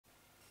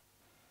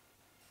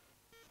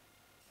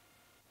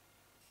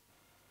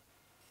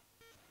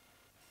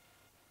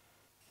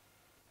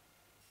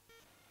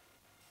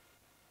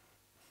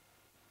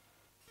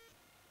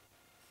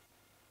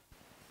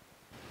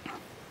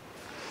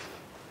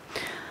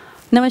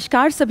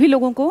नमस्कार सभी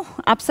लोगों को,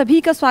 आप सभी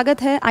का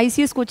स्वागत है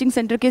आईसीएस कोचिंग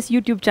सेंटर के इस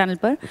यूट्यूब चैनल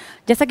पर।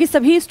 जैसा कि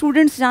सभी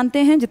स्टूडेंट्स जानते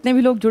हैं, जितने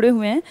भी लोग जुड़े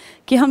हुए हैं,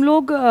 कि हम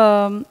लोग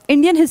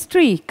इंडियन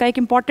हिस्ट्री का एक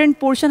इम्पॉर्टेंट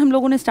पोर्शन हम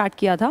लोगों ने स्टार्ट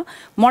किया था।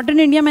 मॉडर्न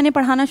इंडिया मैंने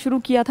पढ़ाना शुरू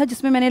किया था,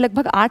 जिसमें मैंने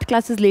लगभग 8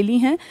 क्लासेस ले ली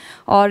हैं।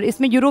 और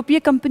इसमें यूरोपीय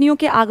कंपनियों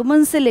के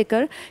आगमन से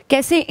लेकर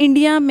कैसे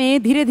इंडिया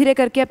में धीरे धीरे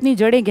करके अपनी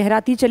जड़ें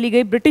गहराती चली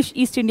गई ब्रिटिश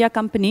ईस्ट इंडिया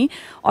कंपनी,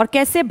 और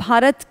कैसे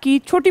भारत की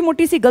छोटी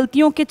मोटी सी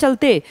गलतियों के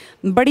चलते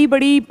बड़ी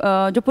बड़ी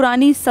जो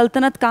पुरानी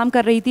सल्तनत काम कर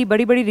रही थी,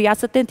 बड़ी बड़ी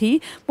रियासतें थी,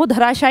 वो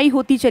धराशायी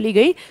होती चली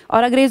गई।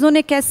 और अंग्रेज़ों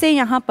ने कैसे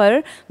यहाँ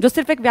पर जो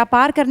सिर्फ एक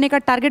व्यापार करने का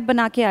टारगेट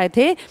बना के आए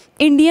थे,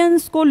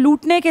 इंडियंस को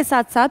लूटने के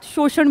साथ साथ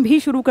शोषण भी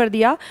शुरू कर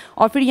दिया।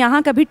 और फिर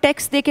यहाँ कभी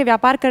टैक्स दे के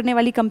व्यापार करने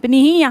वाली कंपनी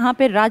ही यहाँ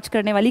पे राज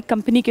करने वाली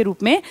कंपनी के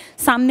रूप में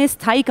सामने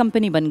स्थायी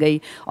कंपनी बन गई।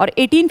 और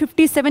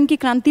 1857 की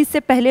क्रांति से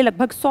पहले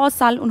लगभग 100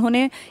 साल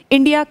उन्होंने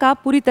इंडिया का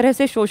पूरी तरह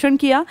से शोषण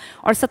किया।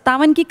 और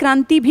 57 की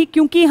क्रांति भी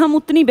क्योंकि हम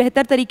उतनी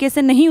बेहतर तरीके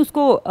से नहीं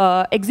उसको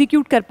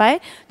एग्जीक्यूट कर पाए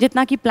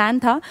जितना कि प्लान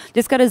था,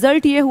 जिसका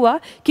रिजल्ट ये हुआ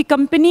कि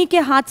कंपनी के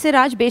हाथ से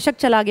राज बेशक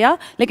चला गया,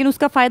 लेकिन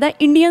उसका फायदा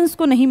इंडियंस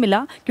को नहीं मिला,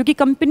 क्योंकि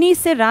कंपनी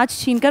से राज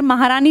छीनकर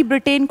महारानी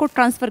ब्रिटेन को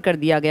ट्रांसफर कर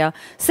दिया गया।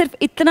 सिर्फ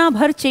इतना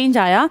भर चेंज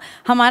आया,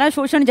 हमारा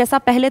शोषण जैसा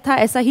पहले था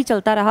ऐसा ही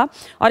चलता रहा।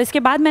 और इसके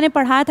बाद मैंने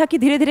पढ़ाया था कि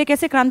धीरे धीरे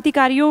कैसे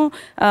क्रांतिकारियों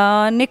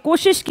ने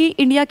कोशिश की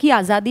इंडिया की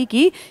आज़ादी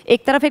की।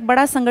 एक तरफ एक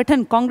बड़ा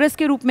संगठन कांग्रेस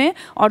के रूप में,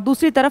 और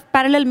दूसरी तरफ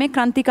पैरेलल में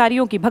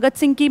क्रांतिकारियों की। भगत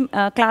सिंह की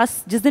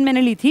क्लास जिस दिन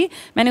मैंने ली थी,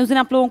 मैंने उस दिन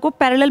आप लोगों को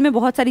पैरेलल में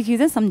बहुत सारी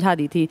चीज़ें समझा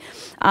दी थी।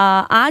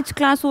 आज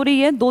क्लास हो रही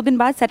है 2 दिन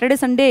बाद, सैटरडे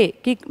संडे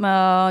की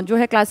जो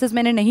है क्लासेस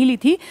मैंने नहीं ली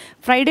थी।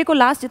 फ्राइडे को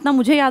लास्ट जितना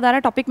मुझे याद आ रहा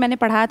है टॉपिक मैंने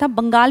पढ़ाया था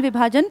बंगाल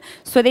विभाजन,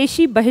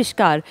 स्वदेशी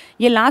बहिष्कार।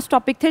 ये लास्ट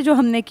टॉपिक थे जो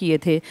हमने किए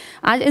थे।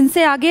 आज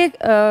इनसे आगे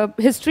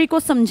हिस्ट्री को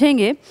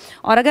समझेंगे।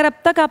 और अगर अब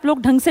तक आप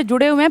लोग ढंग से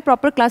जुड़े हुए हैं,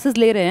 प्रॉपर क्लासेस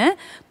ले रहे हैं,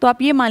 तो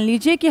आप ये मान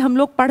लीजिए कि हम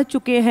लोग पढ़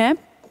चुके हैं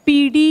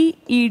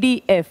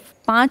PDEDF,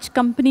 5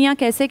 कंपनियां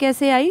कैसे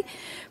कैसे आई,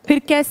 फिर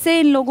कैसे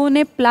इन लोगों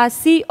ने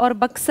प्लासी और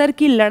बक्सर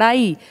की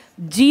लड़ाई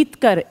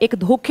जीतकर एक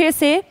धोखे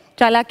से,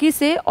 चालाकी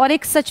से और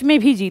एक सच में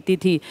भी जीती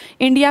थी,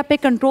 इंडिया पे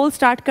कंट्रोल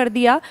स्टार्ट कर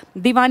दिया।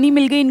 दीवानी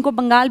मिल गई इनको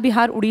बंगाल,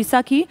 बिहार,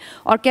 उड़ीसा की।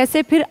 और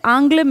कैसे फिर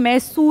आंग्ल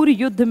मैसूर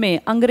युद्ध में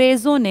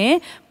अंग्रेज़ों ने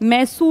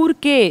मैसूर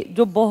के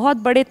जो बहुत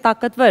बड़े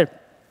ताकतवर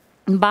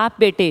बाप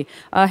बेटे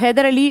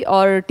हैदर अली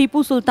और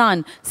टीपू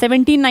सुल्तान,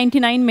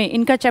 1799 में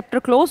इनका चैप्टर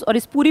क्लोज, और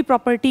इस पूरी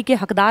प्रॉपर्टी के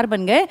हकदार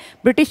बन गए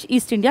ब्रिटिश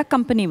ईस्ट इंडिया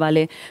कंपनी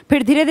वाले।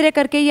 फिर धीरे धीरे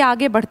करके ये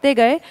आगे बढ़ते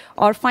गए,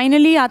 और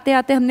फाइनली आते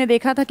आते हमने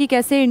देखा था कि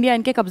कैसे इंडिया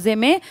इनके कब्जे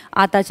में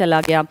आता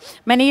चला गया।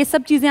 मैंने ये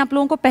सब चीज़ें आप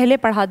लोगों को पहले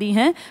पढ़ा दी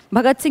हैं।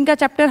 भगत सिंह का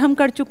चैप्टर हम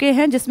कर चुके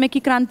हैं, जिसमें कि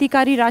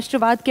क्रांतिकारी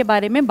राष्ट्रवाद के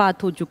बारे में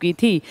बात हो चुकी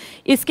थी।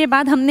 इसके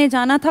बाद हमने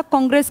जाना था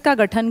कांग्रेस का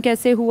गठन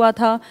कैसे हुआ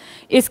था।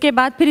 इसके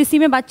बाद फिर इसी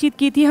में बातचीत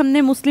की थी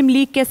हमने मुस्लिम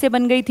लीग कैसे बन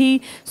गई थी,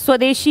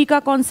 स्वदेशी का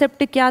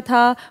कॉन्सेप्ट क्या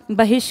था,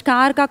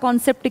 बहिष्कार का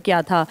कॉन्सेप्ट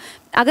क्या था।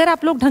 अगर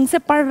आप लोग ढंग से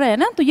पढ़ रहे हैं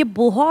ना, तो ये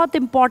बहुत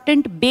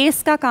इंपॉर्टेंट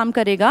बेस का काम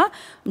करेगा।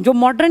 जो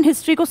मॉडर्न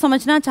हिस्ट्री को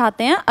समझना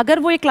चाहते हैं, अगर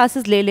वो ये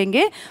क्लासेस ले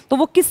लेंगे, तो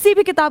वो किसी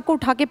भी किताब को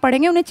उठा के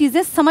पढ़ेंगे, उन्हें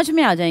चीज़ें समझ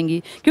में आ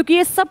जाएंगी। क्योंकि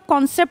ये सब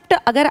कॉन्सेप्ट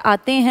अगर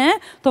आते हैं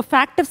तो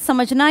फैक्ट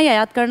समझना या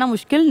याद करना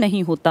मुश्किल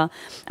नहीं होता।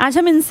 आज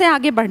हम इनसे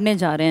आगे बढ़ने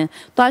जा रहे हैं।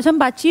 तो आज हम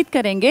बातचीत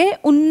करेंगे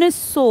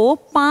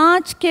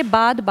 1905 के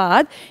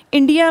बाद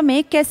इंडिया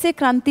में कैसे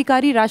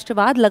क्रांतिकारी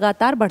राष्ट्रवाद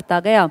लगातार बढ़ता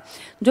गया।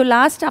 जो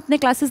लास्ट आपने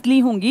क्लासेस ली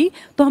होंगी,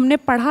 तो हमने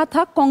पढ़ा था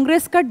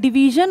कांग्रेस का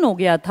डिवीजन हो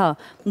गया था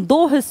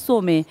 2 हिस्सों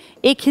में।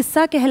 एक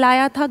हिस्सा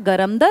कहलाया था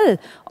गरम दल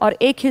और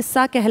एक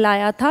हिस्सा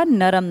कहलाया था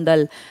नरम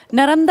दल।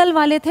 नरम दल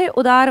वाले थे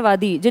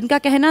उदारवादी, जिनका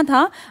कहना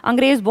था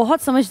अंग्रेज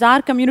बहुत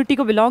समझदार कम्युनिटी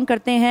को बिलोंग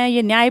करते हैं,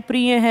 ये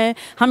न्यायप्रिय हैं,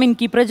 हम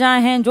इनकी प्रजा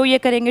हैं, जो ये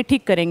करेंगे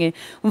ठीक करेंगे।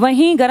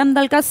 वहीं गरम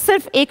दल का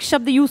सिर्फ एक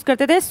शब्द यूज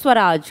करते थे,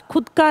 स्वराज,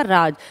 खुद का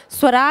राज।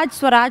 स्वराज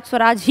स्वराज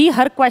स्वराज ही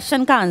हर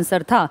क्वेश्चन का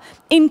आंसर था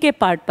इनके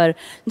पार्ट पर।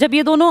 जब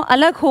ये दोनों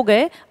अलग हो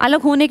गए,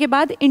 अलग होने के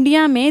बाद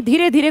इंडिया में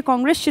धीरे धीरे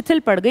कांग्रेस शिथिल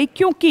पड़ गई,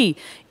 क्योंकि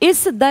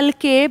इस दल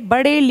के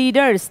बड़े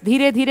लीडर्स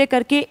धीरे धीरे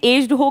करके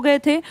एज्ड हो गए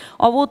थे,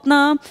 और वो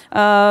उतना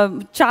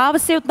चाव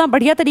से, उतना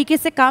बढ़िया तरीके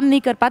से काम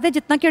नहीं कर पाते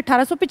जितना कि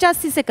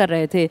 1885 से कर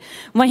रहे थे।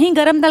 वहीं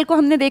गरम दल को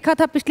हमने देखा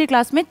था पिछली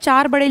क्लास में,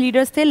 4 बड़े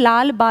लीडर्स थे,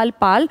 लाल, बाल,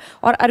 पाल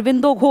और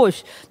अरविंदो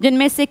घोष,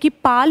 जिनमें से कि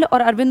पाल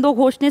और अरविंदो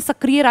घोष ने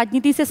सक्रिय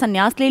राजनीति से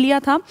संन्यास ले लिया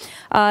था।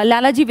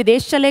 लाला जी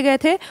विदेश चले गए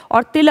थे,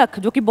 और तिलक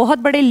जो कि बहुत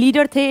बड़े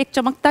लीडर थे, एक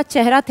चमकता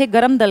चेहरा थे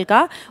गरम दल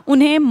का,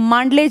 उन्हें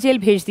मांडले जेल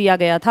भेज दिया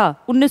गया था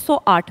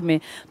 1908 में।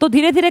 तो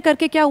धीरे धीरे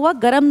करके क्या हुआ,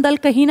 गरम दल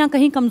कहीं ना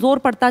कहीं कमजोर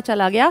पड़ता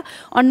चला गया,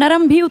 और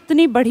नरम भी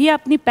उतनी बढ़िया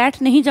अपनी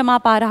पैठ नहीं जमा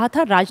पा रहा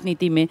था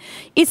राजनीति में।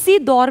 इसी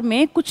दौर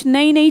में कुछ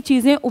नई नई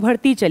चीजें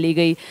उभरती चली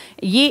गई।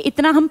 ये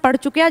इतना हम पढ़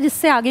चुके हैं,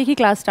 जिससे आगे की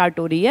क्लास स्टार्ट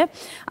हो रही है।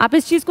 आप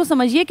इस चीज को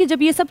समझिए कि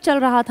जब ये सब चल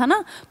रहा था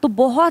ना, तो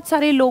बहुत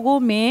सारे लोगों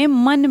में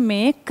मन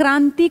में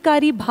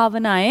क्रांतिकारी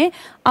भावनाएं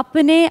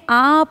अपने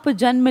आप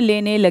जन्म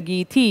लेने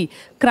लगी थी।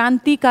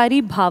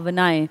 क्रांतिकारी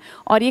भावनाएं,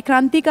 और ये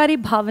क्रांतिकारी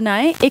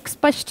भावनाएं एक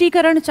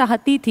स्पष्टीकरण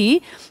चाहती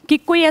थी कि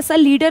कोई ऐसा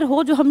लीडर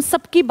हो जो हम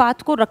सबकी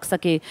बात को रख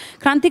सके।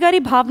 क्रांतिकारी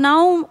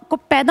भावनाओं को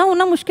पैदा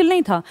होना मुश्किल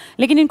नहीं था,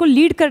 लेकिन इनको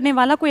लीड करने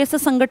वाला कोई ऐसा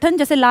संगठन,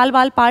 जैसे लाल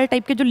बाल पाल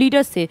टाइप के जो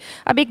लीडर्स थे,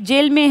 अब एक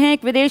जेल में हैं,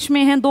 एक विदेश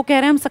में हैं, दो कह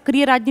रहे हैं हम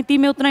सक्रिय राजनीति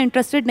में उतना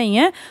इंटरेस्टेड नहीं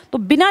है, तो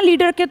बिना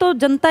लीडर के तो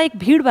जनता एक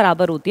भीड़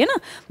बराबर होती है ना।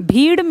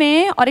 भीड़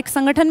में और एक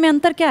संगठन में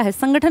अंतर क्या है?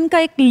 संगठन का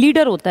एक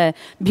लीडर होता है,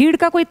 भीड़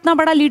का कोई इतना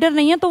बड़ा लीडर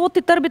नहीं है, तो वो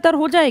तितर बितर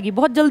हो जाएगी,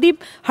 बहुत जल्दी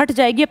हट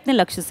जाएगी अपने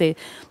लक्ष्य से।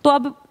 तो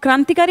अब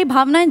क्रांतिकारी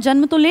भावनाएं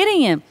जन्म तो ले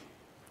रही हैं,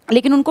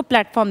 लेकिन उनको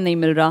प्लेटफॉर्म नहीं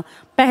मिल रहा।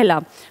 पहला,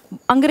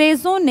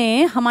 अंग्रेज़ों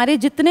ने हमारे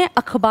जितने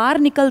अखबार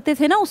निकलते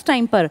थे ना उस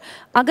टाइम पर,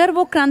 अगर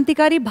वो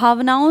क्रांतिकारी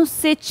भावनाओं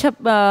से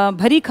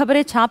भरी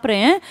खबरें छाप रहे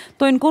हैं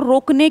तो इनको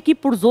रोकने की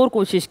पुरजोर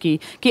कोशिश की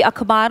कि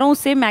अखबारों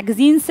से,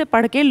 मैगजीन से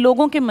पढ़ के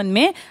लोगों के मन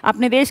में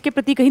अपने देश के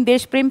प्रति कहीं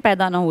देश प्रेम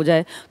पैदा ना हो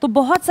जाए। तो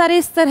बहुत सारे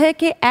इस तरह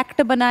के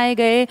एक्ट बनाए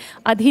गए,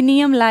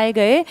 अधिनियम लाए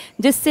गए,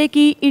 जिससे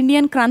कि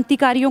इंडियन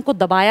क्रांतिकारियों को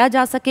दबाया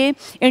जा सके,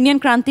 इंडियन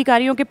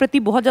क्रांतिकारियों के प्रति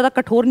बहुत ज़्यादा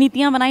कठोर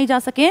नीतियाँ बनाई जा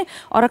सकें,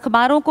 और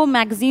अखबारों को,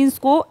 मैगजीन्स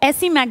को,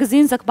 ऐसी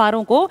मैगजीन्स,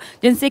 अखबारों को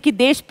जिनसे कि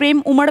देश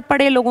प्रेम उमड़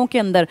पड़े लोगों के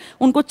अंदर,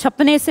 उनको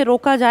छपने से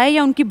रोका जाए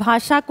या उनकी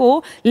भाषा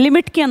को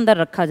लिमिट के अंदर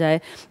रखा जाए।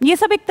 ये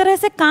सब एक तरह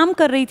से काम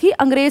कर रही थी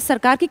अंग्रेज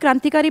सरकार की,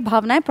 क्रांतिकारी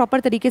भावनाएं प्रॉपर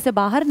तरीके से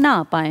बाहर ना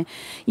आ पाए।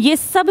 ये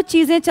सब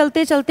चीज़ें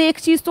चलते चलते एक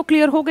चीज़ तो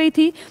क्लियर हो गई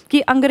थी कि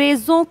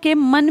अंग्रेज़ों के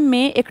मन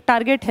में एक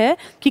टारगेट है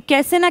कि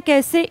कैसे ना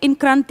कैसे इन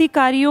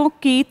क्रांतिकारियों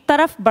की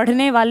तरफ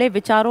बढ़ने वाले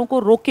विचारों को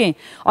रोकें,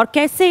 और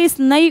कैसे इस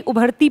नई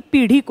उभरती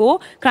पीढ़ी को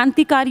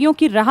क्रांतिकारियों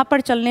की राह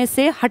पर चलने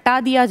से हटा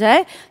दिया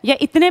जाए, या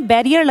इतने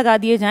बैरियर लगा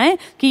दिए जाएं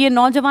कि ये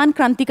नौजवान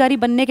क्रांतिकारी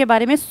बनने के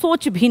बारे में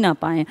सोच भी ना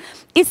पाएं।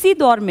 इसी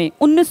दौर में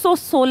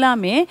 1916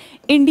 में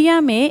इंडिया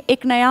में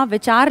एक नया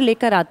विचार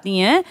लेकर आती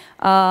हैं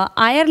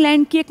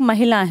आयरलैंड की एक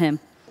महिला हैं।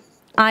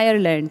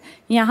 आयरलैंड,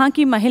 यहाँ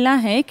की महिला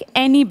है एक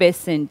एनी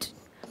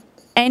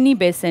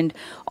बेसेंट।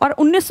 और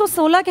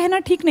 1916 कहना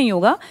ठीक नहीं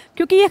होगा,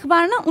 क्योंकि ये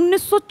अखबार ना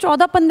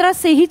 1914-15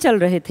 से ही चल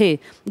रहे थे।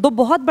 दो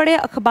बहुत बड़े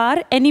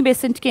अखबार एनी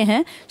बेसेंट के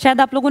हैं,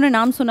 शायद आप लोगों ने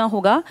नाम सुना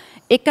होगा।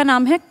 एक का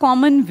नाम है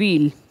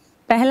कॉमनवील,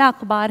 पहला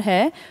अखबार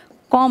है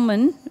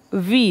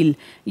कॉमनवील,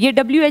 ये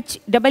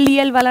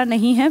WHEEL वाला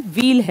नहीं है,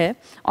 व्हील है।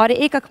 और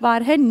एक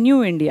अखबार है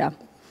न्यू इंडिया।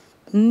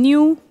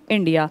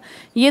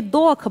 ये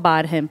दो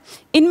अखबार हैं।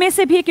 इनमें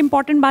से भी एक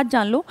इम्पॉर्टेंट बात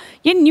जान लो,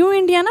 ये न्यू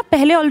इंडिया ना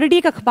पहले ऑलरेडी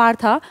एक अखबार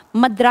था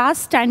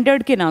मद्रास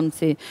स्टैंडर्ड के नाम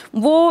से,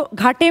 वो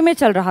घाटे में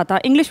चल रहा था,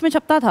 इंग्लिश में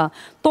छपता था।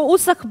 तो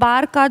उस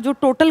अखबार का जो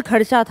टोटल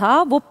खर्चा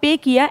था वो पे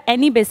किया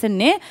एनी बेसेंट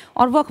ने,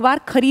 और वो अखबार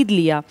खरीद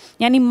लिया,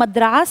 यानी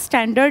मद्रास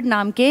स्टैंडर्ड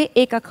नाम के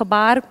एक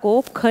अखबार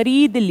को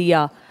खरीद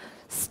लिया।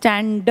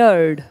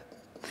 स्टैंडर्ड,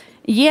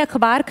 ये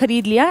अखबार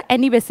खरीद लिया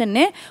एनी बेसेंट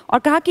ने, और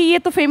कहा कि ये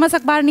तो फेमस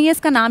अखबार नहीं है,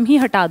 इसका नाम ही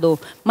हटा दो।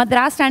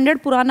 मद्रास स्टैंडर्ड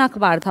पुराना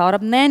अखबार था, और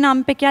अब नए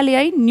नाम पे क्या ले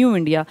आई? New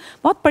India.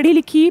 बहुत पढ़ी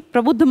लिखी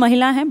प्रबुद्ध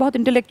महिला है, बहुत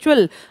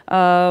इंटेलेक्चुअल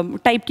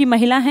टाइप की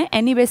महिला है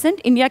एनी बेसेंट।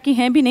 इंडिया की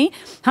हैं भी नहीं,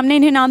 हमने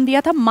इन्हें नाम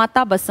दिया था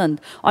माता बसंत।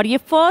 और ये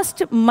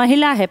फर्स्ट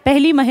महिला है,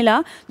 पहली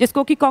महिला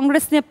जिसको कि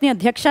कांग्रेस ने अपनी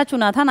अध्यक्षा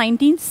चुना था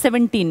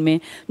 1917 में।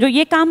 जो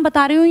ये काम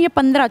बता रही हूँ ये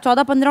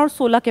 14, 15 और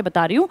 16 के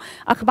बता रही हूँ।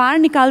 अखबार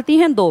निकालती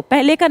हैं दो,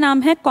 पहले का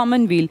नाम है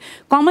कॉमनवील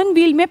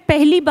में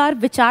पहली बार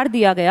विचार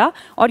दिया गया,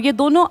 और ये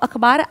दोनों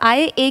अखबार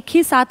आए एक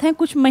ही साथ हैं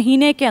कुछ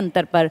महीने के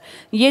अंतर पर।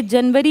 ये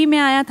जनवरी में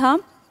आया था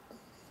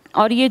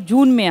और ये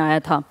जून में आया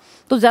था,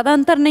 तो ज़्यादा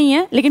अंतर नहीं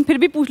है, लेकिन फिर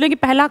भी पूछ लो कि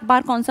पहला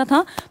अखबार कौन सा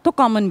था, तो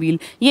कॉमनवील।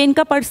 ये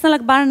इनका पर्सनल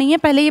अखबार नहीं है,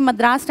 पहले ये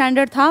मद्रास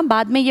स्टैंडर्ड था,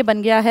 बाद में ये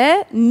बन गया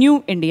है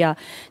न्यू इंडिया।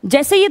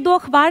 जैसे ये दो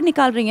अखबार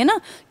निकाल रही है ना,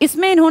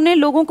 इसमें इन्होंने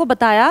लोगों को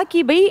बताया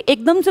कि भाई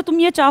एकदम से तुम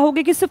ये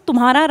चाहोगे कि सिर्फ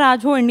तुम्हारा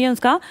राज हो इंडियंस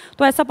का,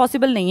 तो ऐसा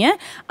पॉसिबल नहीं है।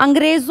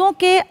 अंग्रेज़ों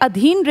के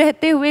अधीन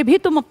रहते हुए भी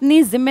तुम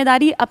अपनी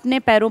जिम्मेदारी अपने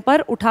पैरों पर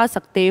उठा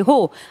सकते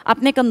हो,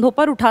 अपने कंधों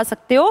पर उठा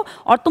सकते हो,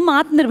 और तुम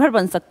आत्मनिर्भर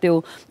बन सकते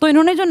हो। तो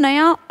इन्होंने जो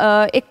नया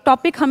एक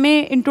टॉपिक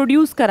हमें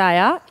इंट्रोड्यूस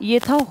कराया, ये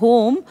था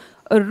होम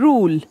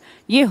रूल।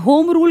 ये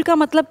होम रूल का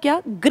मतलब क्या?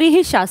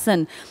 गृह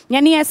शासन।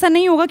 यानी ऐसा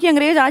नहीं होगा कि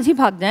अंग्रेज आज ही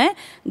भाग जाएं,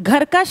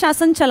 घर का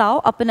शासन चलाओ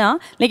अपना,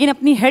 लेकिन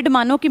अपनी हेड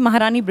मानो कि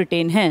महारानी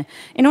ब्रिटेन है।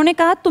 इन्होंने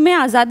कहा तुम्हें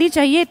आज़ादी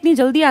चाहिए, इतनी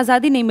जल्दी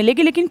आज़ादी नहीं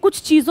मिलेगी, लेकिन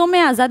कुछ चीज़ों में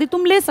आज़ादी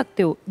तुम ले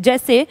सकते हो।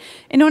 जैसे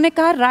इन्होंने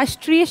कहा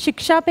राष्ट्रीय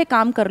शिक्षा पे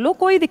काम कर लो,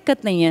 कोई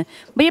दिक्कत नहीं है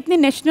भाई, अपनी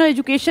नेशनल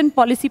एजुकेशन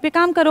पॉलिसी पे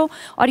काम करो।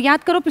 और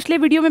याद करो पिछले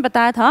वीडियो में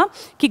बताया था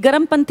कि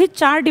गर्मपंथी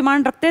 4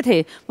 डिमांड रखते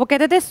थे। वो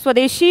कहते थे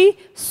स्वदेशी,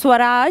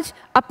 स्वराज,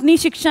 अपनी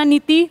शिक्षा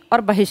नीति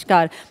और बहिष्कार।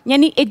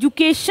 यानी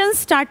एजुकेशन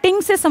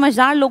स्टार्टिंग से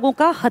समझदार लोगों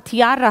का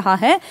हथियार रहा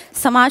है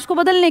समाज को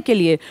बदलने के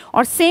लिए।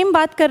 और सेम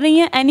बात कर रही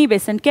है एनी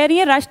बेसेंट, कह रही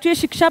है राष्ट्रीय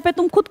शिक्षा पे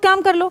तुम खुद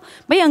काम कर लो,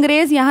 भाई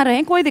अंग्रेज यहाँ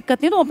रहें कोई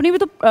दिक्कत नहीं, तुम अपनी भी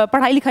तो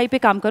पढ़ाई लिखाई पे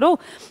काम करो।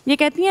 ये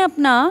कहती हैं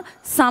अपना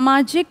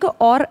सामाजिक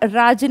और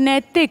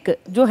राजनैतिक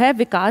जो है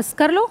विकास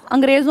कर लो,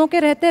 अंग्रेजों के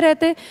रहते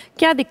रहते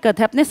क्या दिक्कत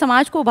है, अपने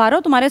समाज को उभारो,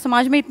 तुम्हारे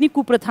समाज में इतनी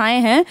कुप्रथाएं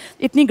हैं,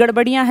 इतनी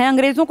गड़बड़ियां हैं,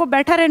 अंग्रेजों को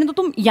बैठा रहने दो,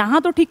 तुम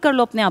यहाँ तो ठीक कर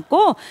लो अपने आप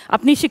को,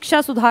 अपनी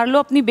शिक्षा सुधार लो,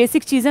 अपनी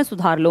बेसिक चीजें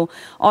सुधार लो,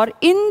 और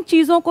इन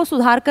चीज़ों को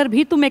सुधार कर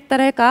भी तुम एक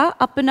तरह का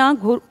अपना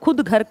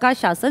खुद घर का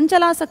शासन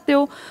चला सकते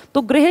हो।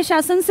 तो गृह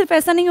शासन सिर्फ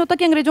ऐसा नहीं होता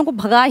कि अंग्रेजों को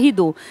भगा ही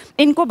दो,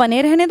 इनको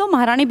बने रहने दो,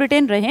 महारानी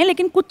ब्रिटेन रहें,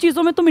 लेकिन कुछ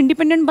चीज़ों में तुम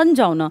इंडिपेंडेंट बन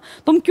जाओ ना,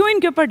 तुम क्यों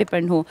इनके ऊपर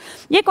डिपेंड हो।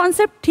 ये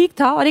कॉन्सेप्ट ठीक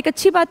था, और एक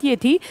अच्छी बात ये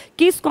थी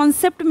कि इस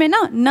कॉन्सेप्ट में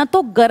ना न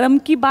तो गरम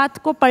की बात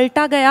को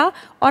पलटा गया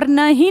और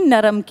न ही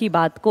नरम की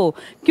बात को,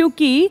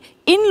 क्योंकि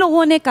इन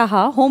लोगों ने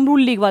कहा, होम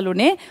रूल लीग वालों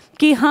ने,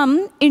 कि हम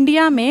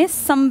इंडिया में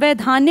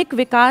संवैधानिक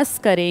विकास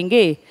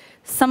करेंगे,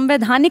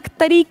 संवैधानिक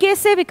तरीके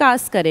से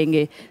विकास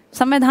करेंगे,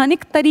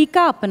 संवैधानिक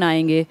तरीका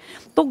अपनाएंगे।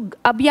 तो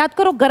अब याद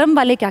करो गरम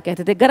वाले क्या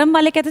कहते थे, गरम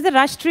वाले कहते थे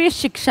राष्ट्रीय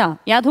शिक्षा,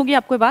 याद होगी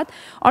आपको बात,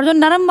 और जो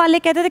नरम वाले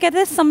कहते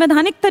थे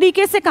संवैधानिक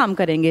तरीके से काम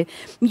करेंगे।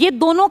 ये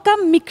दोनों का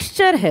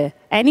मिक्सचर है।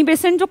 एनी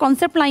बेसेंट जो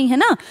कॉन्सेप्ट लाई है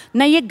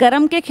ना ये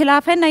गरम के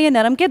खिलाफ है, ना ये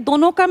नरम के,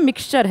 दोनों का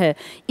मिक्सचर है।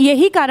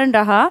 यही कारण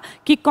रहा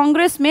कि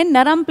कांग्रेस में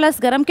नरम प्लस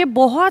गरम के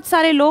बहुत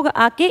सारे लोग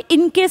आके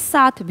इनके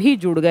साथ भी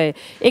जुड़ गए।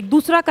 एक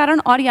दूसरा कारण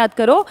और याद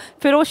करो,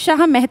 फिरोज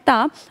शाह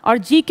मेहता और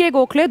जी.के.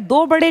 गोखले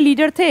दो बड़े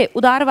लीडर थे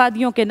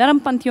उदारवादियों के, नरम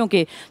पंथियों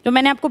के, जो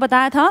मैंने आपको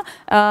बताया था,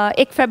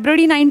 एक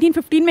फरवरी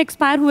 1915 में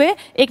एक्सपायर हुए,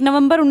 एक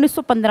नवंबर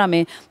 1915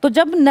 में। तो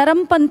जब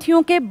नरम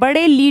पंथियों के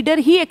बड़े लीडर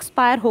ही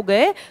एक्सपायर हो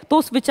गए तो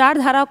उस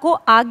विचारधारा को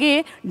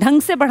आगे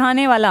ढंग से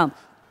बढ़ाने वाला,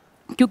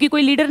 क्योंकि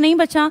कोई लीडर नहीं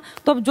बचा,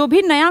 तो अब जो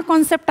भी नया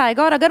कॉन्सेप्ट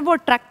आएगा और अगर वो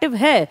अट्रैक्टिव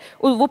है,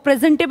 वो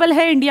प्रेजेंटेबल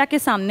है इंडिया के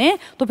सामने,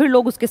 तो फिर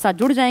लोग उसके साथ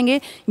जुड़ जाएंगे।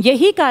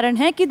 यही कारण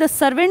है कि the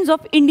servants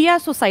of India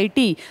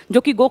society,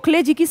 जो कि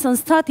गोखले जी की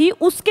संस्था थी,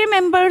 उसके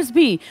मेंबर्स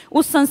भी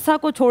उस संस्था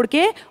को छोड़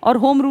के और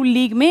होम रूल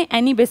लीग में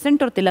एनी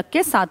बेसेंट और तिलक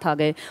के साथ आ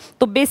गए।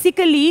 तो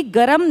बेसिकली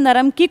गरम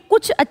नरम की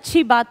कुछ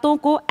अच्छी बातों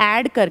को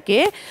ऐड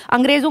करके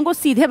अंग्रेजों को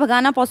सीधे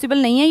भगाना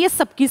पॉसिबल नहीं है, ये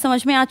सबकी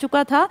समझ में आ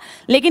चुका था,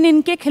 लेकिन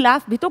इनके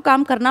खिलाफ भी तो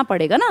काम करना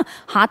पड़ेगा ना,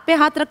 हाथ पे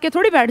हाथ रख के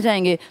थोड़ी बैठ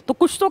जाएंगे, तो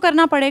कुछ तो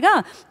करना पड़ेगा।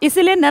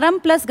 इसीलिए नरम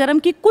प्लस गरम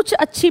की कुछ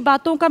अच्छी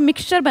बातों का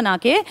मिक्सचर बना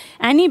के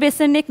एनी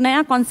बेसेंट एक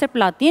नया कॉन्सेप्ट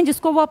लाती हैं,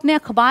 जिसको वो अपने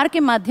अखबार के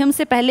माध्यम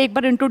से पहले एक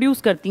बार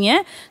इंट्रोड्यूस करती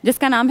हैं,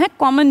 जिसका नाम है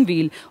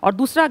कॉमनवील, और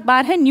दूसरा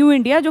अखबार है न्यू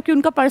इंडिया, जो कि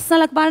उनका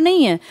पर्सनल अखबार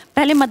नहीं है,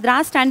 पहले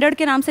मद्रास स्टैंडर्ड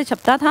के नाम से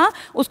छपता था,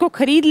 उसको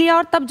खरीद लिया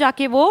और तब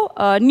जाके वो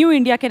न्यू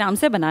इंडिया के नाम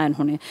से बनाया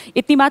उन्होंने।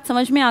 इतनी बात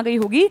समझ में आ गई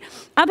होगी।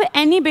 अब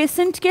एनी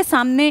बेसेंट के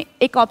सामने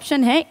एक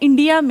ऑप्शन है,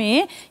 इंडिया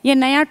में ये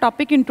नया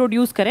टॉपिक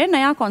इंट्रोड्यूस करें,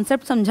 नया कॉन्सेप्ट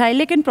समझाए,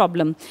 लेकिन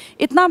प्रॉब्लम,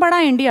 इतना बड़ा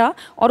इंडिया,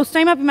 और उस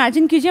टाइम आप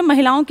इमेजिन कीजिए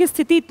महिलाओं की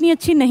स्थिति इतनी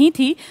अच्छी नहीं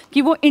थी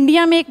कि वो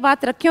इंडिया में एक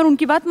बात रखें और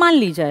उनकी बात मान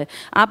ली जाए।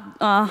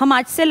 हम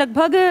आज से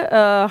लगभग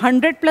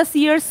 100+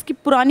 ईयर्स की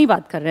पुरानी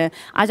बात कर रहे हैं,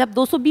 आज आप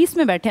 220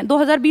 में बैठे हैं,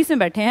 2020 में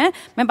बैठे हैं,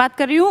 मैं बात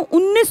कर रही हूँ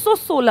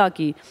 1916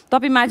 की। तो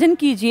आप इमेजिन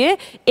कीजिए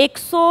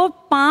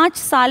 105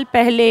 साल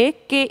पहले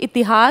के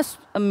इतिहास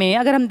में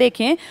अगर हम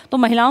देखें तो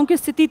महिलाओं की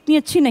स्थिति इतनी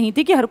अच्छी नहीं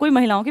थी कि हर कोई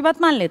महिलाओं की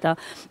बात मान लेता।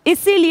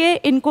 इसीलिए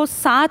इनको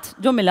साथ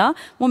जो मिला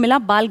वो मिला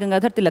बाल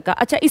गंगाधर तिलक का।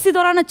 अच्छा, इसी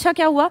दौरान अच्छा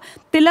क्या हुआ,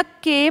 तिलक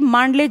के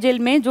मांडले जेल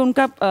में जो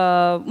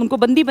उनको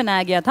बंदी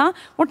बनाया गया था,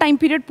 वो टाइम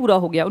पीरियड पूरा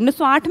हो गया।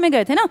 1908 में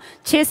गए थे ना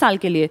 6 साल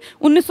के लिए,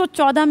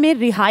 1914 में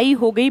रिहाई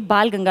हो गई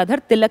बाल गंगाधर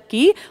तिलक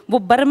की, वो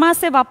बर्मा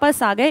से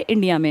वापस आ गए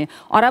इंडिया में,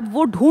 और अब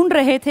वो ढूंढ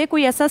रहे थे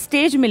कोई ऐसा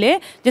स्टेज मिले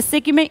जिससे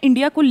कि मैं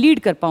इंडिया को लीड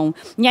कर पाऊं,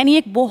 यानी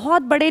एक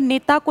बहुत बड़े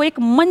नेता को एक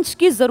मंच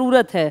की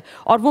जरूरत है,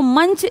 और वो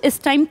मंच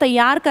इस टाइम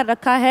तैयार कर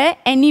रखा है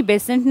एनी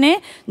बेसेंट ने,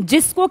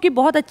 जिसको कि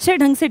बहुत अच्छे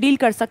ढंग से डील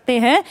कर सकते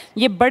हैं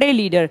ये बड़े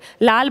लीडर।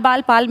 लाल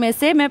बाल पाल में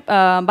से मैं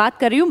बात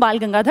कर रही हूँ बाल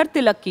गंगाधर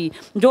तिलक की,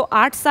 जो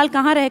 8 साल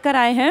कहाँ रहकर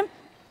आए हैं,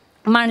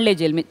 मांडले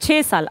जेल में।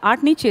 6 साल,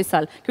 8 नहीं 6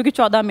 साल, क्योंकि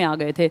 14 में आ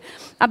गए थे।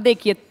 अब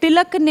देखिए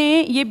तिलक ने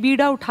ये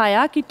बीड़ा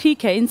उठाया कि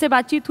ठीक है, इनसे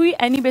बातचीत हुई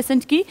एनी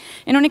बेसेंट की,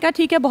 इन्होंने कहा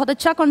ठीक है बहुत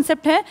अच्छा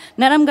कॉन्सेप्ट है,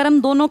 नरम गरम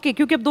दोनों के,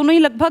 क्योंकि अब दोनों ही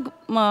लगभग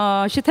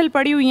शिथिल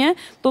पड़ी हुई हैं,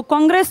 तो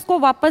कांग्रेस को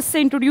वापस से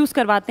इंट्रोड्यूस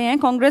करवाते हैं,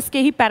 कांग्रेस के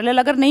ही पैरेलल,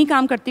 अगर नहीं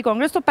काम करती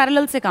कांग्रेस तो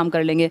पैरेलल से काम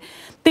कर लेंगे।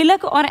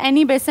 तिलक और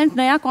एनी बेसेंट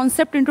नया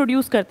कॉन्सेप्ट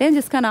इंट्रोड्यूस करते हैं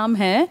जिसका नाम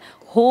है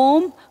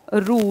होम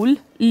रूल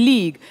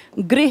लीग,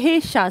 गृह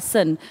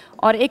शासन,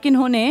 और एक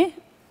इन्होंने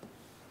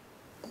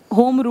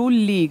होम रूल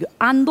लीग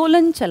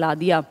आंदोलन चला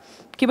दिया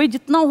कि भाई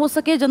जितना हो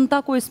सके जनता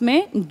को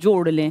इसमें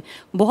जोड़ लें।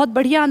 बहुत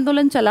बढ़िया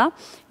आंदोलन चला,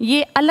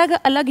 ये अलग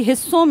अलग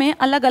हिस्सों में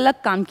अलग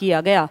अलग काम किया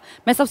गया।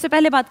 मैं सबसे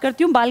पहले बात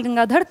करती हूँ बाल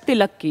गंगाधर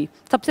तिलक की।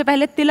 सबसे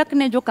पहले तिलक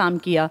ने जो काम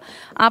किया,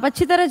 आप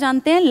अच्छी तरह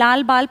जानते हैं,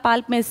 लाल बाल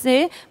पाल में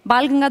से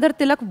बाल गंगाधर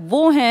तिलक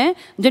वो हैं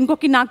जिनको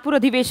कि नागपुर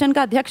अधिवेशन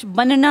का अध्यक्ष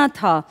बनना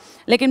था,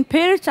 लेकिन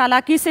फिर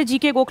चालाकी से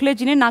जी.के. गोखले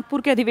जी ने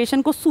नागपुर के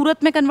अधिवेशन को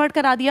सूरत में कन्वर्ट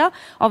करा दिया,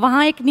 और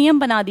वहाँ एक नियम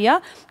बना दिया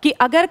कि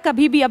अगर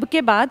कभी भी अब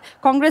के बाद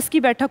कांग्रेस की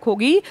बैठक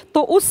होगी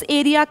तो उस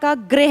एरिया का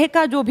गृह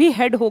का जो भी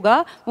हेड होगा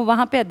वो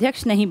वहाँ पे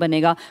अध्यक्ष नहीं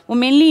बनेगा। वो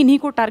मेनली इन्हीं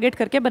को टारगेट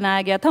करके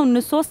बनाया गया था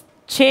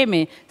 6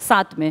 में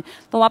 7 में।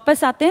 तो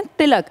वापस आते हैं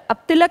तिलक। अब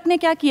तिलक ने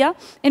क्या किया,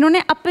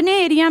 इन्होंने अपने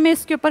एरिया में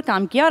इसके ऊपर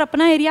काम किया। और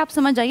अपना एरिया आप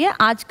समझ जाइए,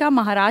 आज का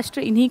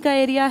महाराष्ट्र इन्हीं का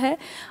एरिया है,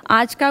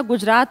 आज का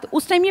गुजरात,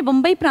 उस टाइम ये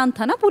बम्बई प्रांत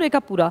था ना पूरे का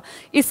पूरा,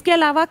 इसके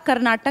अलावा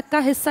कर्नाटक का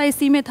हिस्सा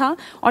इसी में था,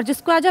 और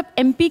जिसको आज आप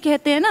एमपी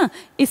कहते हैं ना,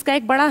 इसका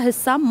एक बड़ा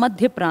हिस्सा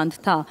मध्य प्रांत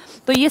था।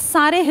 तो ये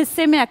सारे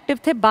हिस्से में एक्टिव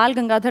थे बाल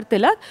गंगाधर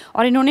तिलक,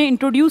 और इन्होंने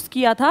इंट्रोड्यूस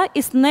किया था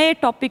इस नए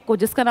टॉपिक को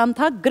जिसका नाम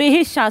था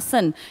गृह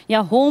शासन या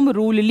होम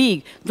रूल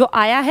लीग, जो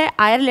आया है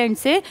आयरलैंड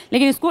से,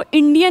 लेकिन इसको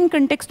इंडियन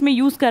कंटेक्स्ट में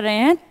यूज कर रहे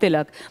हैं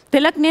तिलक।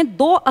 तिलक ने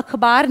 2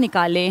 अखबार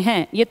निकाले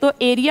हैं। ये तो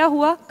एरिया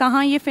हुआ,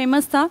 कहाँ ये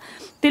फेमस था।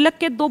 तिलक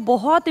के 2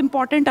 बहुत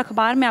इंपॉर्टेंट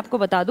अखबार मैं आपको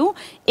बता दूं,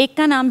 एक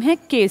का नाम है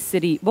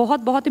केसरी, बहुत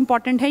बहुत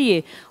इंपॉर्टेंट है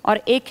ये,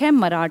 और एक है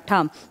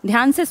मराठा।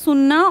 ध्यान से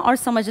सुनना और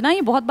समझना,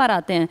 ये बहुत बार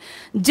आते हैं।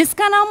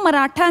 जिसका नाम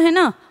मराठा है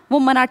ना, वो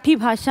मराठी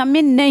भाषा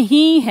में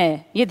नहीं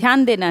है, ये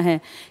ध्यान देना है।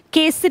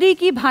 केसरी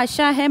की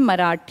भाषा है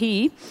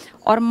मराठी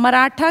और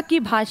मराठा की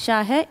भाषा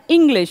है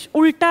इंग्लिश,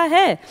 उल्टा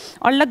है।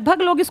 और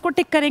लगभग लोग इसको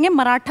टिक करेंगे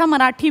मराठा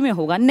मराठी में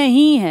होगा,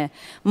 नहीं है,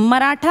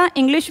 मराठा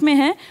इंग्लिश में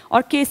है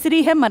और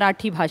केसरी है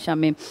मराठी भाषा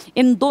में।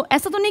 इन 2,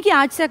 ऐसा तो नहीं कि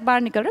आज से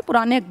अखबार निकल रहे,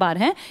 पुराने अखबार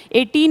हैं।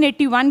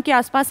 1881 के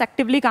आसपास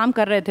एक्टिवली काम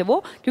कर रहे थे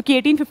वो, क्योंकि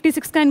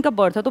 1856 का इनका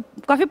बर्थ है, तो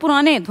काफ़ी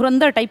पुराने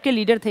धुरंधर टाइप के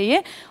लीडर थे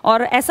ये।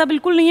 और ऐसा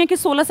बिल्कुल नहीं है कि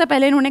 16 से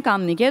पहले इन्होंने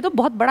काम नहीं किया, तो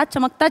बहुत बड़ा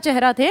चमकता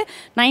चेहरा थे।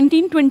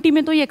 1920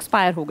 में तो ये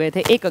एक्सपायर हो गए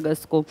थे 1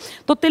 अगस्त को।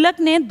 तो तिलक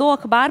ने 2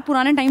 अखबार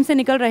पुराने टाइम से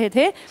निकल रहे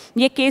थे,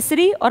 ये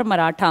केसरी और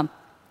मराठा,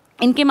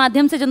 इनके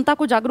माध्यम से जनता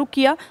को जागरूक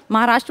किया।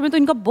 महाराष्ट्र में तो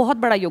इनका बहुत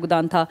बड़ा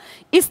योगदान था।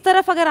 इस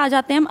तरफ अगर आ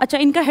जाते हैं हम, अच्छा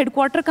इनका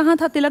हेडक्वार्टर कहाँ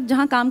था तिलक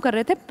जहाँ काम कर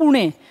रहे थे?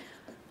 पुणे।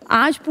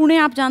 आज पुणे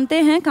आप जानते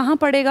हैं कहाँ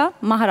पड़ेगा?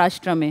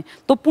 महाराष्ट्र में।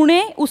 तो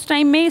पुणे उस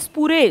टाइम में इस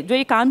पूरे जो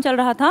ये काम चल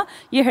रहा था,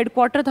 ये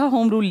हेडक्वार्टर था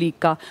होम रूल लीग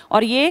का,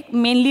 और ये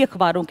मेनली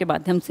अखबारों के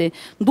माध्यम से।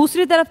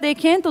 दूसरी तरफ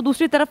देखें तो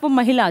दूसरी तरफ वो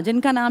महिला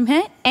जिनका नाम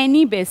है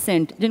एनी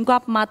बेसेंट, जिनको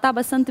आप माता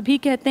बसंत भी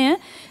कहते हैं,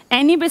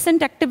 एनी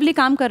बेसेंट एक्टिवली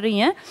काम कर रही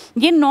हैं।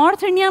 ये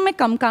नॉर्थ इंडिया में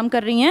कम काम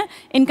कर रही हैं।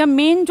 इनका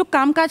मेन जो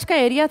कामकाज का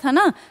एरिया था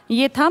ना,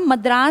 ये था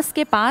मद्रास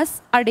के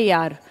पास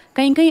अडेयार,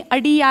 कहीं कहीं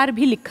अडियार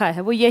भी लिखा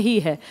है, वो यही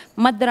है,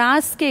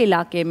 मद्रास के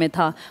इलाके में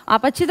था।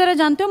 आप अच्छी तरह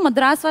जानते हो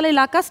मद्रास वाला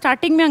इलाका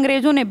स्टार्टिंग में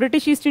अंग्रेजों ने,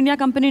 ब्रिटिश ईस्ट इंडिया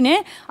कंपनी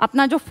ने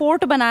अपना जो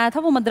फोर्ट बनाया था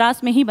वो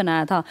मद्रास में ही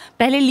बनाया था।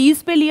 पहले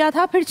लीज पे लिया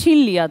था, फिर छीन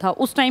लिया था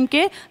उस टाइम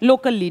के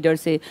लोकल लीडर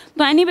से।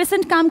 तो एनी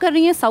बेसेंट काम कर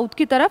रही है साउथ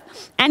की तरफ।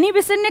 एनी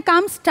बेसेंट ने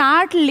काम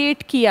स्टार्ट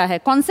लेट किया है,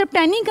 कॉन्सेप्ट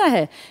एनी का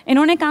है।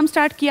 इन्होंने काम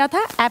स्टार्ट किया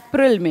था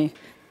अप्रैल में,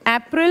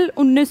 अप्रैल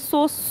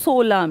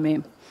 1916 में।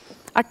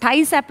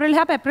 28 अप्रैल है,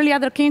 आप अप्रैल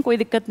याद रखेंगे, कोई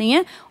दिक्कत नहीं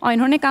है। और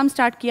इन्होंने काम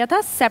स्टार्ट किया था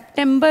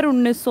सितंबर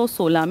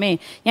 1916 में।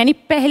 यानी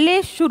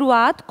पहले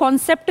शुरुआत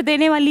कॉन्सेप्ट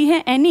देने वाली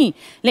है एनी,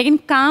 लेकिन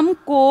काम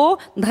को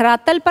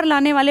धरातल पर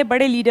लाने वाले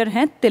बड़े लीडर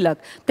हैं तिलक।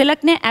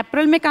 तिलक ने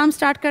अप्रैल में काम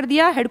स्टार्ट कर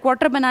दिया,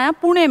 हेडक्वार्टर बनाया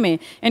पुणे में।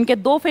 इनके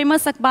 2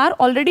 फेमस अखबार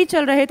ऑलरेडी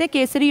चल रहे थे,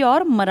 केसरी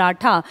और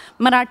मराठा।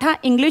 मराठा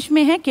इंग्लिश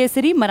में है,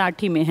 केसरी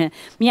मराठी में है।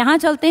 यहाँ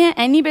चलते हैं,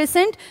 एनी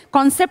बेसेंट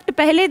कॉन्सेप्ट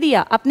पहले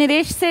दिया, अपने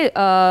देश से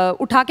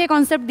उठा के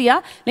कॉन्सेप्ट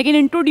दिया, लेकिन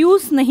इंट्रोड्यूस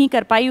नहीं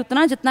कर पाई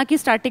उतना जितना कि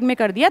स्टार्टिंग में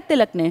कर दिया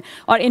तिलक ने।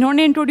 और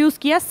इन्होंने इंट्रोड्यूस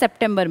किया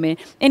सितंबर में।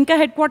 इनका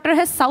हेडक्वार्टर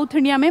है साउथ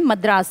इंडिया में,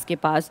 मद्रास के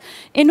पास।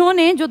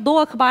 इन्होंने जो 2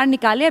 अखबार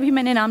निकाले, अभी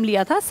मैंने नाम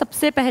लिया था,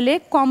 सबसे पहले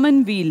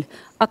कॉमनवेल्थ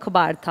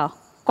अखबार था,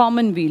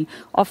 कॉमनवेल्थ,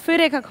 और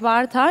फिर एक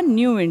अखबार था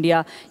न्यू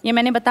इंडिया। ये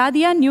मैंने बता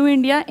दिया, न्यू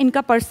इंडिया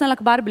इनका पर्सनल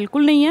अखबार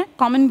बिल्कुल नहीं है,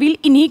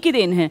 कॉमनवेल्थ इन्हीं की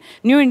देन है।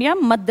 न्यू इंडिया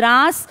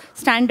मद्रास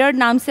स्टैंडर्ड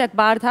नाम से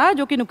अखबार था,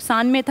 जो कि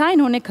नुकसान में था,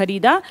 इन्होंने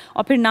खरीदा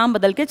और फिर नाम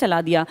बदल के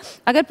चला दिया।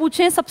 अगर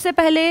पूछें सबसे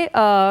पहले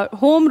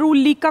होम रूल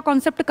लीग का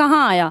कॉन्सेप्ट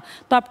कहाँ आया,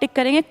 तो आप टिक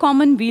करेंगे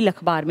कॉमनवेल्थ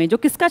अखबार में, जो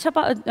किसका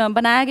छपा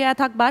बनाया गया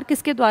था अखबार,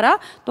 किसके द्वारा?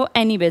 तो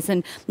एनी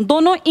बेसेंट।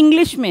 दोनों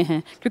इंग्लिश में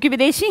हैं, क्योंकि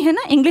विदेशी है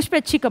ना, इंग्लिश पे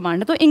अच्छी कमांड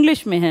है, तो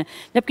इंग्लिश में है।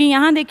 जबकि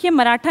यहाँ देखिए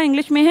मराठा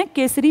इंग्लिश में है,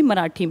 केसरी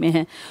मराठी में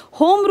है।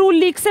 होम रूल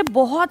लीग से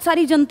बहुत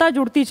सारी जनता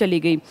जुड़ती चली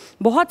गई,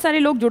 बहुत सारे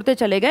लोग जुड़ते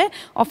चले गए,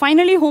 और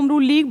फाइनली होम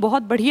रूल लीग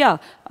बहुत बढ़िया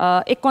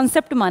एक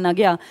कॉन्सेप्ट माना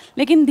गया।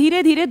 लेकिन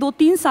धीरे धीरे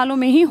 2-3 सालों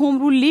में ही होम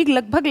रूल लीग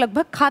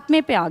लगभग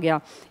खात्मे पे आ गया।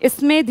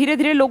 इसमें धीरे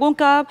धीरे लोगों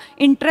का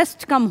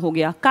इंटरेस्ट कम हो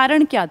गया।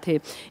 कारण क्या थे?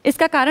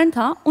 इसका कारण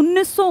था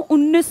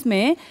 1919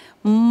 में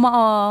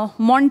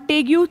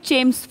मॉन्टेग्यू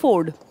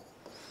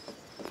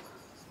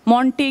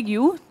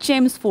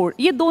चेम्सफोर्ड,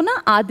 ये 2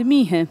 ना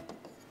आदमी हैं,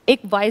 एक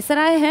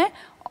वायसराय है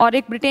और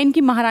एक ब्रिटेन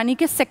की महारानी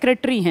के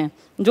सेक्रेटरी हैं,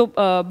 जो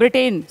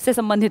ब्रिटेन से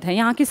संबंधित है।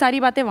 यहाँ की सारी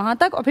बातें वहाँ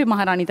तक और फिर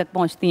महारानी तक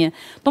पहुँचती हैं।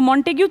 तो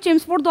मॉन्टेग्यू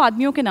चेम्सफोर्ड 2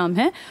 आदमियों के नाम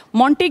हैं।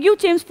 मॉन्टेग्यू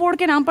चेम्सफोर्ड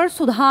के नाम पर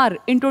सुधार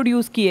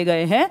इंट्रोड्यूस किए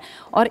गए हैं,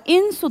 और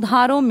इन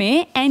सुधारों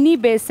में एनी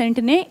बेसेंट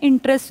ने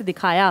इंटरेस्ट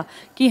दिखाया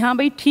कि हाँ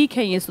भाई ठीक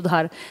है ये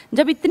सुधार।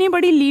 जब इतनी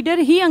बड़ी लीडर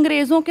ही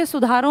अंग्रेज़ों के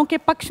सुधारों के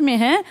पक्ष में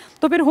है,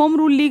 तो फिर होम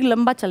रूल लीग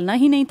लंबा चलना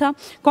ही नहीं था।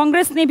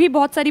 कांग्रेस ने भी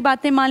बहुत सारी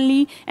बातें मान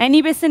ली,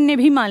 एनी बेसेंट ने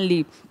भी मान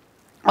ली,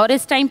 और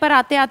इस टाइम पर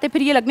आते आते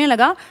फिर ये लगने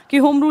लगा कि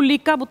होम रूल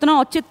लीग का उतना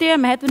औचित्य या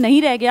महत्व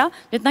नहीं रह गया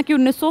जितना कि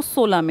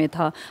 1916 में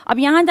था। अब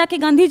यहाँ जाके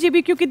गांधी जी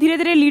भी क्योंकि धीरे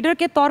धीरे लीडर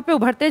के तौर पे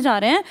उभरते जा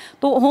रहे हैं,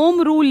 तो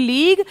होम रूल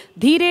लीग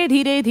धीरे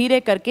धीरे धीरे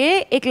करके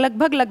एक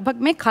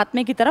लगभग में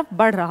खात्मे की तरफ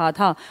बढ़ रहा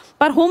था।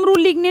 पर होम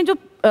रूल लीग ने जो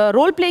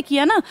रोल प्ले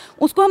किया ना,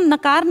 उसको हम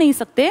नकार नहीं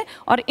सकते।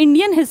 और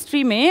इंडियन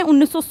हिस्ट्री में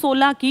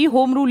 1916 की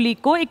होम रूल लीग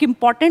को एक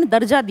इम्पॉर्टेंट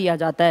दर्जा दिया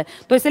जाता है,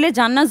 तो इसलिए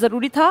जानना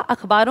ज़रूरी था।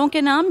 अखबारों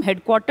के नाम,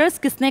 हेडक्वार्टर्स,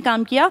 किसने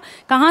काम किया,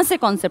 कहाँ से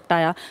कॉन्सेप्ट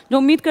आया, जो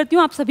उम्मीद करती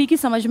हूँ आप सभी की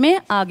समझ में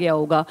आ गया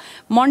होगा।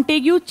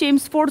 मॉन्टेग्यू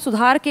चेम्सफोर्ड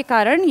सुधार के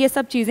कारण ये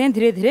सब चीज़ें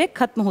धीरे धीरे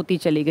खत्म होती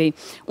चली गई।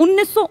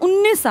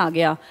 1919 आ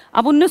गया।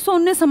 अब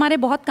 1919 हमारे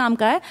बहुत काम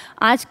का है।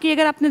 आज की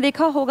अगर आपने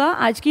देखा होगा,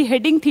 आज की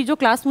हेडिंग थी जो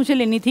क्लास मुझे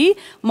लेनी थी,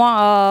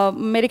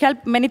 मेरे ख्याल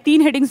मैंने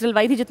 3 हेडिंग्स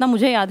डलवाई थी जितना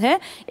मुझे याद है।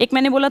 एक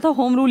मैंने बोला था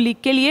होम रूल लीग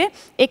के लिए,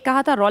 एक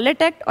कहा था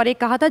रॉलेट एक्ट और एक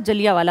कहा था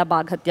जलियांवाला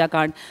बाग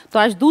हत्याकांड। तो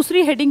आज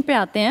दूसरी हेडिंग पे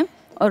आते हैं,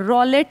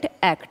 रॉलेट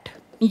एक्ट।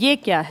 ये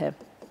क्या है?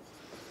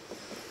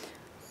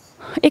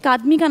 एक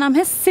आदमी का नाम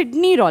है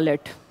सिडनी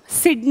रॉलेट।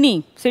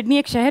 सिडनी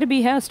एक शहर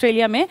भी है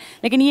ऑस्ट्रेलिया में,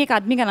 लेकिन ये एक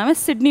आदमी का नाम है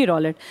सिडनी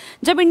रॉलेट।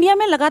 जब इंडिया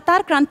में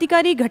लगातार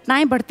क्रांतिकारी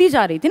घटनाएं बढ़ती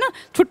जा रही थी ना,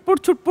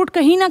 छुटपुट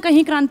कहीं ना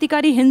कहीं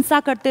क्रांतिकारी हिंसा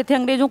करते थे,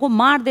 अंग्रेजों को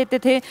मार देते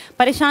थे,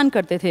 परेशान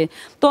करते थे,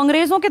 तो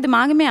अंग्रेजों के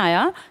दिमाग में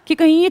आया कि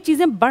कहीं ये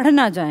चीज़ें बढ़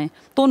ना जाएं।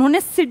 तो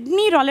उन्होंने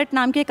सिडनी रॉलेट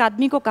नाम के एक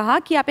आदमी को कहा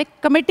कि आप एक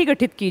कमेटी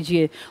गठित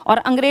कीजिए, और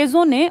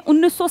अंग्रेजों ने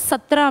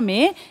 1917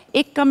 में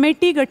एक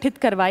कमेटी गठित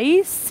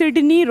करवाई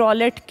सिडनी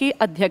रॉलेट की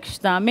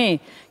अध्यक्षता में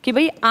कि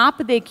भाई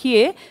आप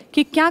देखिए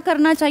कि क्या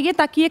करना चाहिए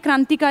ताकि ये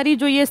क्रांतिकारी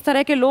जो ये इस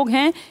तरह के लोग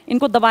हैं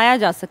इनको दबाया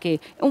जा सके।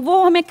 वो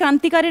हमें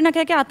क्रांतिकारी ना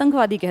कह के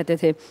आतंकवादी कहते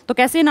थे, तो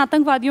कैसे इन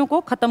आतंकवादियों को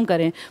ख़त्म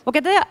करें। वो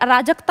कहते हैं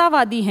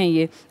अराजकतावादी हैं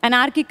ये,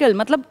 एनार्किकल,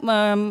 मतलब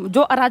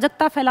जो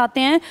अराजकता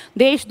फैलाते हैं,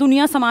 देश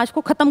दुनिया समाज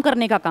को ख़त्म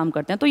करने का काम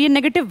करते हैं, तो ये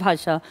नेगेटिव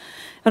भाषा।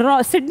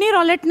 सिडनी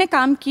रॉलेट ने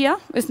काम किया,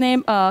 इसने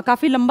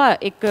काफ़ी लंबा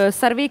एक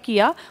सर्वे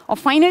किया, और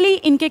फाइनली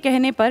इनके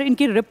कहने पर,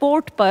 इनकी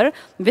रिपोर्ट पर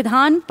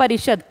विधान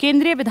परिषद,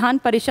 केंद्रीय विधान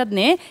परिषद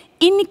ने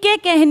इनके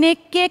कहने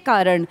के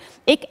कारण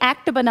एक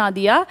एक्ट बना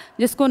दिया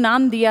जिसको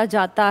नाम दिया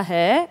जाता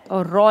है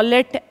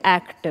रॉलेट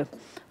एक्ट।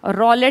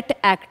 रॉलेट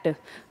एक्ट,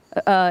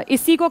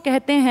 इसी को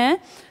कहते हैं,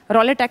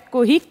 रॉलेट एक्ट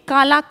को ही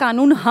काला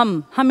कानून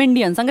हम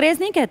इंडियंस, अंग्रेज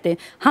नहीं कहते,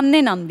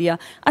 हमने नाम दिया।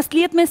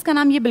 असलियत में इसका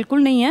नाम ये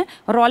बिल्कुल नहीं है।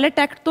 रॉलेट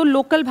एक्ट तो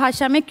लोकल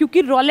भाषा में,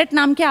 क्योंकि रॉलेट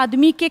नाम के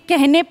आदमी के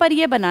कहने पर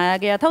यह बनाया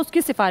गया था,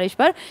 उसकी सिफारिश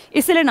पर,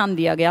 इसलिए नाम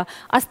दिया गया।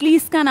 असली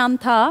इसका नाम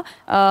था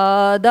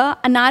the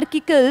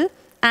anarchical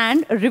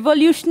and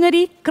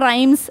revolutionary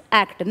crimes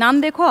act. नाम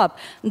देखो आप,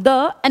 द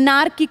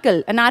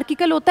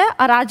अनार्किकल होता है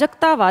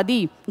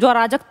अराजकतावादी, जो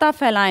अराजकता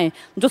फैलाएं,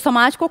 जो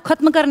समाज को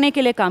खत्म करने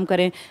के लिए काम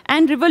करें,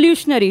 एंड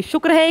रिवोल्यूशनरी,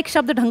 शुक्र है एक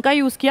शब्द ढंग का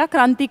यूज किया,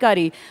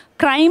 क्रांतिकारी,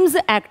 क्राइम्स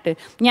एक्ट,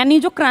 यानी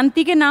जो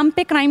क्रांति के नाम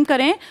पे क्राइम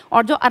करें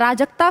और जो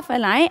अराजकता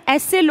फैलाएं,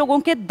 ऐसे लोगों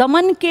के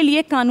दमन के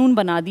लिए कानून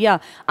बना दिया।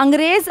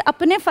 अंग्रेज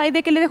अपने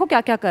फायदे के लिए देखो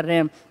क्या क्या कर रहे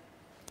हैं,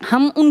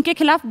 हम उनके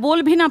खिलाफ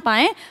बोल भी ना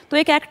पाएं तो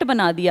एक एक्ट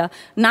बना दिया,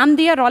 नाम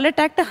दिया रॉलेट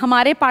एक्ट।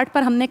 हमारे पार्ट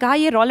पर हमने कहा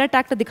ये रॉलेट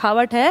एक्ट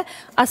दिखावट है,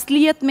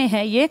 असलियत में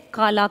है ये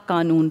काला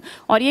कानून।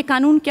 और ये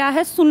कानून क्या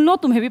है सुन लो,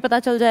 तुम्हें भी पता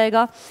चल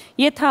जाएगा।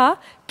 ये था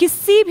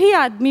किसी भी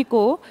आदमी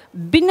को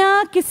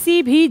बिना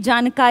किसी भी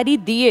जानकारी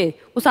दिए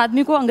उस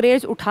आदमी को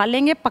अंग्रेज उठा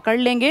लेंगे, पकड़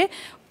लेंगे,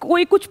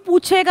 कोई कुछ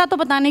पूछेगा तो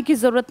बताने की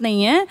ज़रूरत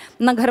नहीं है,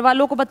 ना घर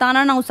वालों को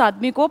बताना ना उस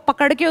आदमी को,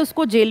 पकड़ के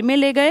उसको जेल में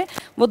ले गए,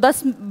 वो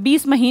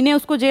 10-20 महीने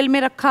उसको जेल में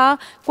रखा,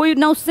 कोई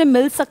ना उससे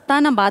मिल सकता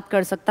ना बात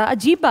कर सकता।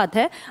 अजीब बात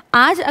है,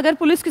 आज अगर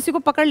पुलिस किसी को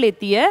पकड़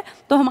लेती है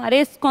तो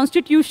हमारे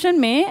कॉन्स्टिट्यूशन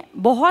में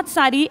बहुत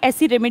सारी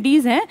ऐसी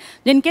रेमेडीज़ हैं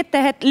जिनके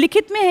तहत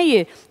लिखित में है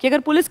ये कि अगर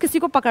पुलिस किसी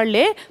को पकड़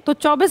ले तो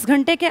 24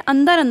 घंटे के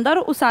अंदर अंदर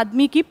उस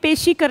आदमी की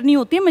पेशी करनी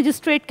होती है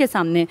मजिस्ट्रेट के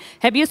सामने।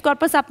 हैबियस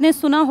कॉर्पस आपने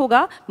सुना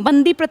होगा,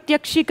 बंदी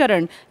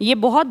प्रत्यक्षीकरण, ये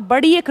बहुत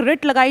बड़ी एक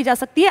रिट लगाई जा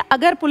सकती है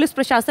अगर पुलिस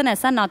प्रशासन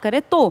ऐसा ना करे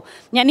तो।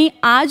 यानी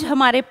आज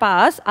हमारे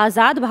पास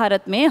आजाद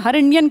भारत में हर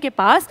इंडियन के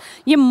पास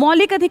ये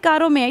मौलिक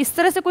अधिकारों में, इस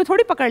तरह से कोई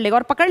थोड़ी पकड़ लेगा,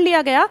 और पकड़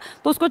लिया गया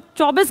तो उसको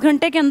 24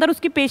 घंटे के अंदर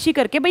उसकी पेशी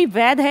करके भाई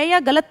वैध है या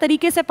गलत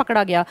तरीके से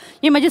पकड़ा गया,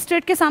 ये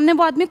मजिस्ट्रेट के सामने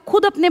वो आदमी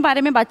खुद अपने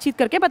बारे में बातचीत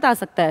करके बता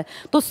सकता है।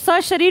 तो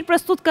सशरीर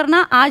प्रस्तुत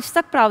करना आज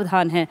तक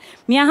प्रावधान है,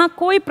 यहाँ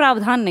कोई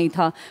प्रावधान नहीं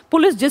था।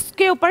 पुलिस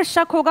जिसके ऊपर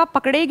शक होगा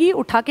पकड़ेगी,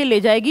 उठा के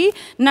ले जाएगी,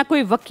 ना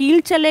कोई वकील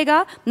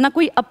चलेगा, ना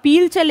कोई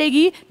अपील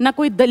चलेगी, ना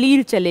कोई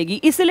दलील चलेगी।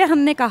 इसलिए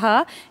हमने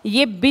कहा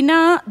ये बिना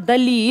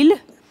दलील,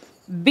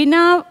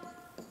 बिना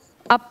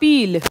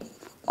अपील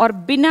और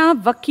बिना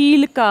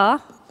वकील का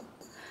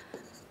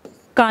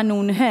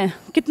कानून है।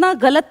 कितना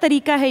गलत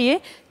तरीका है ये,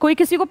 कोई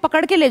किसी को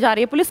पकड़ के ले जा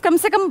रही है पुलिस, कम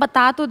से कम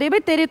बता तो दे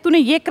भाई तूने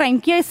ये क्राइम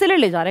किया इसलिए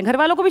ले जा रहे हैं, घर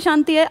वालों को भी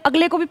शांति है,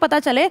 अगले को भी पता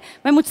चले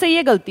मैं मुझसे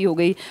ये गलती हो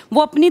गई,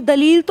 वो अपनी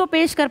दलील तो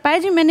पेश कर पाए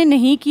जी मैंने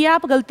नहीं किया,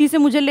 आप गलती से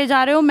मुझे ले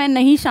जा रहे हो, मैं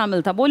नहीं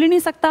शामिल था, बोल ही नहीं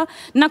सकता,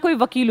 ना कोई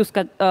वकील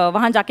उसका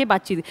वहाँ जाके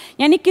बातचीत,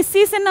 यानी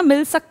किसी से ना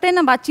मिल सकते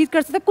ना बातचीत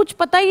कर सकते, कुछ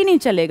पता ही नहीं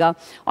चलेगा,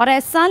 और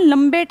ऐसा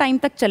लंबे टाइम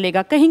तक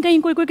चलेगा। कहीं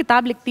कहीं कोई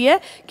किताब लिखती है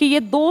कि ये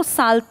 2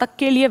 साल तक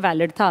के लिए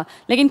वैलिड था,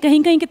 लेकिन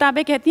कहीं कहीं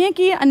किताबें कहती हैं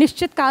कि ये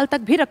अनिश्चित काल तक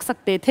भी रख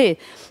सकते थे।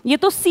 ये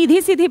तो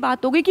सीधी सीधी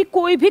बात हो गई कि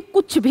कोई भी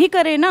कुछ भी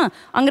करे ना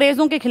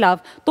अंग्रेजों के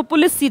खिलाफ तो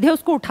पुलिस सीधे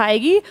उसको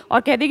उठाएगी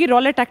और कह देगी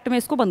रॉलेट एक्ट में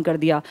इसको बंद कर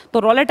दिया। तो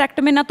रॉलेट एक्ट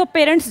में ना तो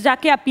पेरेंट्स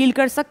जाके अपील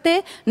कर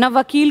सकते, ना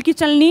वकील की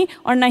चलनी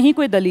और ना ही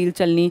कोई दलील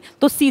चलनी,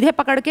 तो सीधे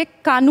पकड़ के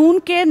कानून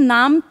के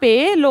नाम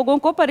पे लोगों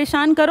को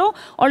परेशान करो।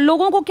 और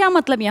लोगों को क्या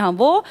मतलब, यहाँ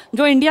वो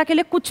जो इंडिया के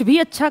लिए कुछ भी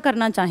अच्छा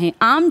करना चाहें,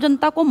 आम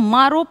जनता को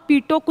मारो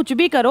पीटो कुछ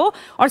भी करो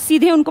और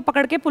सीधे उनको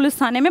पकड़ के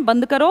पुलिस थाने में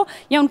बंद करो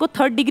या उनको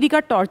 3rd डिग्री का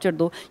टॉर्चर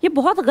दो। ये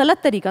बहुत गलत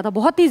तरीका था,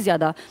 बहुत ही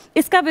ज्यादा।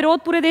 इसका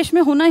विरोध पूरे देश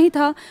में होना ही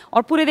था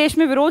और पूरे देश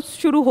में विरोध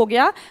शुरू हो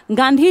गया।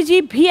 गांधी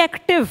जी भी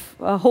एक्टिव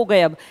हो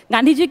गए। अब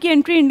गांधी जी की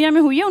एंट्री इंडिया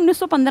में हुई है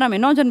 1915 में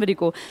 9 जनवरी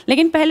को,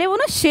 लेकिन पहले वो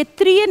ना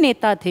क्षेत्रीय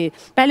नेता थे।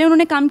 पहले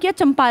उन्होंने काम किया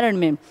चंपारण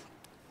में,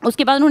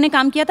 उसके बाद उन्होंने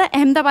काम किया था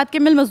अहमदाबाद के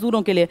मिल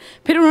मजदूरों के लिए,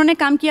 फिर उन्होंने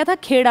काम किया था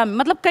खेड़ा में,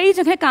 मतलब कई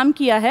जगह काम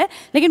किया है,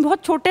 लेकिन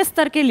बहुत छोटे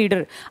स्तर के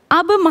लीडर।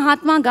 अब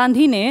महात्मा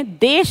गांधी ने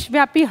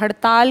देशव्यापी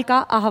हड़ताल का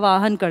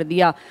आह्वान कर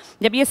दिया।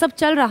 जब ये सब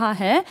चल रहा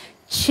है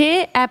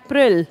 6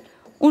 अप्रैल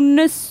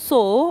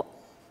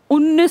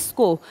 1919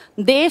 को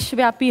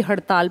देशव्यापी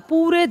हड़ताल,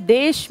 पूरे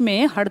देश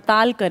में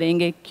हड़ताल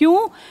करेंगे।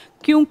 क्यों?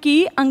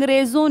 क्योंकि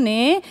अंग्रेजों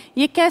ने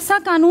ये कैसा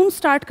कानून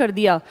स्टार्ट कर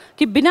दिया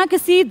कि बिना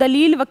किसी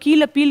दलील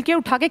वकील अपील के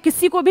उठा के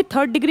किसी को भी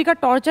 3rd डिग्री का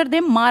टॉर्चर दे,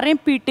 मारें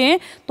पीटें,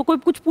 तो कोई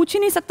कुछ पूछ ही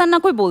नहीं सकता, ना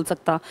कोई बोल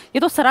सकता। ये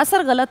तो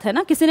सरासर गलत है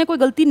ना। किसी ने कोई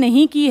गलती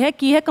नहीं की है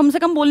कम से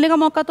कम बोलने का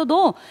मौका तो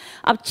दो।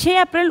 अब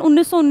 6 अप्रैल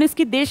 1919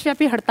 की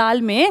देशव्यापी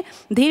हड़ताल में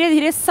धीरे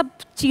धीरे सब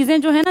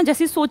चीज़ें जो है ना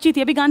जैसी सोची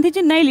थी, अभी गांधी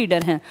जी नए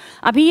लीडर हैं,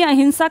 अभी ये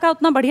अहिंसा का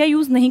उतना बढ़िया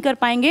यूज़ नहीं कर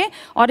पाएंगे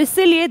और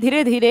इसीलिए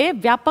धीरे धीरे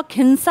व्यापक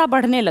हिंसा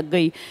बढ़ने लग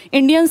गई।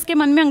 इंडियंस के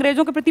मन में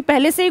अंग्रेजों के प्रति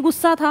पहले से ही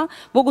गुस्सा था,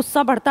 वो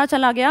गुस्सा बढ़ता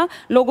चला गया।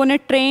 लोगों ने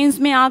ट्रेन्स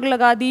में आग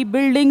लगा दी,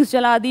 बिल्डिंग्स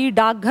जला दी,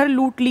 डाकघर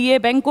लूट लिए,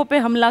 बैंकों पे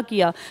हमला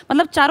किया,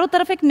 मतलब चारों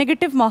तरफ एक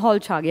नेगेटिव माहौल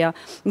छा गया।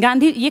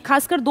 गांधी ये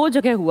खासकर 2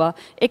 जगह हुआ,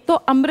 एक तो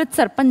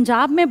अमृतसर,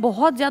 पंजाब में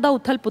बहुत ज़्यादा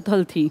उथल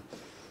पुथल थी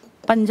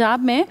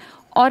पंजाब में,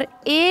 और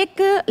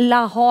एक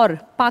लाहौर,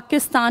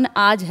 पाकिस्तान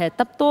आज है,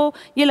 तब तो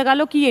ये लगा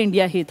लो कि ये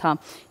इंडिया ही था,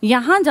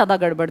 यहाँ ज़्यादा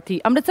गड़बड़ थी।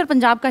 अमृतसर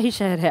पंजाब का ही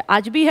शहर है,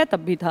 आज भी है तब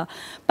भी था।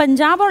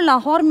 पंजाब और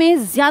लाहौर में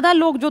ज़्यादा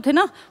लोग जो थे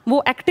ना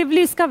वो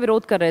एक्टिवली इसका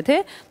विरोध कर रहे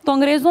थे। तो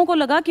अंग्रेज़ों को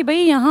लगा कि भाई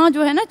यहाँ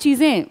जो है ना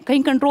चीज़ें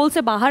कहीं कंट्रोल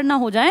से बाहर ना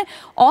हो जाएं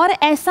और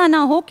ऐसा ना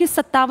हो कि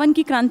 57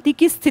 की क्रांति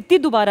की स्थिति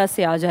दोबारा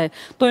से आ जाए।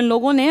 तो इन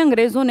लोगों ने,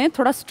 अंग्रेज़ों ने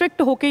थोड़ा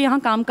स्ट्रिक्ट होकर यहाँ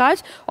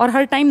कामकाज और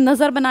हर टाइम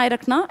नज़र बनाए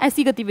रखना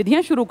ऐसी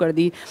गतिविधियाँ शुरू कर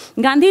दी।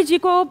 गांधी जी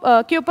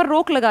को के ऊपर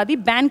रोक लगा दी,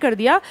 बैन कर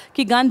दिया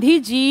कि गांधी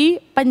जी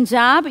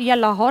पंजाब या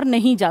लाहौर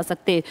नहीं जा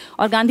सकते।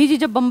 और गांधी जी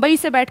जब बंबई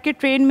से बैठ के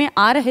ट्रेन में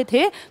आ रहे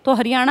थे तो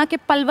हरियाणा के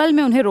पलवल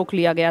में उन्हें रोक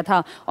लिया गया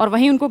था और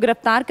वहीं उनको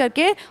गिरफ्तार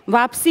करके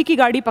वापसी की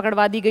गाड़ी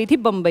पकड़वा दी गई थी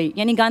बंबई।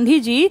 यानी गांधी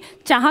जी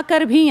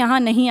चाहकर भी यहाँ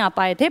नहीं आ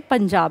पाए थे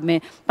पंजाब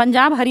में,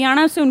 पंजाब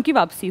हरियाणा से उनकी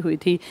वापसी हुई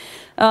थी।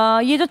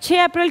 ये जो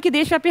 6 अप्रैल की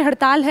देशव्यापी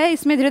हड़ताल है,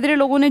 इसमें धीरे धीरे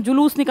लोगों ने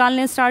जुलूस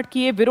निकालने स्टार्ट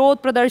किए, विरोध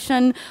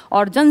प्रदर्शन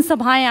और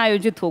जनसभाएं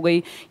आयोजित हो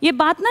गई। ये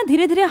बात ना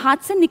धीरे धीरे हाथ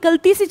से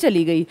निकलती सी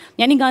चली गई।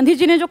 यानी गांधी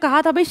जी ने जो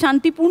कहा था भाई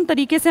शांतिपूर्ण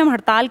तरीके से हम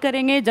हड़ताल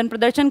करेंगे, जन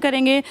प्रदर्शन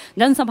करेंगे,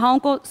 जनसभाओं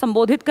को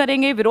संबोधित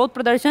करेंगे, विरोध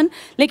प्रदर्शन,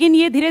 लेकिन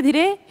ये धीरे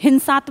धीरे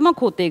हिंसात्मक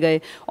होते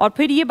गए और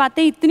फिर ये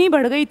बातें इतनी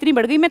बढ़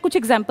गई। मैं कुछ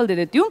एग्जाम्पल दे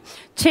देती हूँ।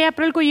 6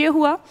 अप्रैल को ये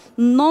हुआ,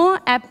 9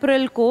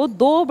 अप्रैल को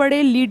 2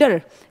 बड़े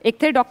लीडर,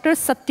 एक थे डॉक्टर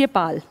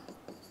सत्यपाल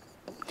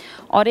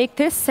और एक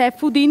थे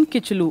सैफुद्दीन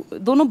किचलू,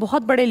 दोनों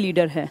बहुत बड़े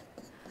लीडर हैं।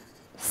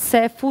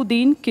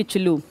 सैफुद्दीन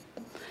किचलू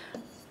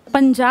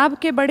पंजाब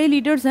के बड़े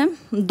लीडर्स हैं,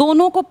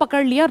 दोनों को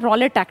पकड़ लिया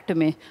रॉलेट एक्ट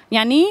में।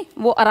 यानी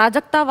वो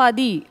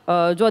अराजकतावादी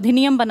जो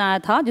अधिनियम बनाया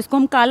था जिसको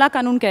हम काला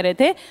कानून कह रहे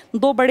थे,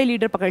 2 बड़े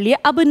लीडर पकड़ लिए।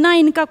 अब ना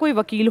इनका कोई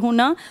वकील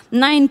होना,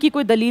 ना इनकी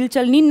कोई दलील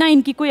चलनी, ना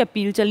इनकी कोई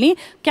अपील चलनी,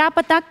 क्या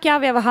पता क्या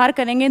व्यवहार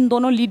करेंगे इन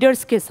दोनों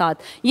लीडर्स के साथ।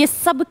 ये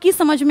सबकी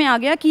समझ में आ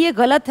गया कि ये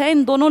गलत है।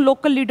 इन दोनों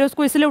लोकल लीडर्स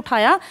को इसलिए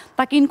उठाया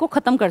ताकि इनको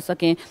ख़त्म कर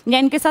सकें या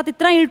इनके साथ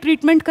इतना इल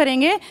ट्रीटमेंट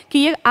करेंगे कि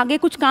ये आगे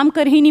कुछ काम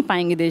कर ही नहीं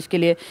पाएंगे देश के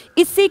लिए।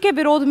 इसी के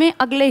विरोध में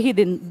अगले ही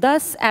दिन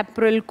 10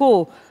 अप्रैल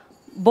को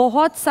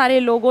बहुत सारे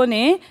लोगों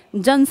ने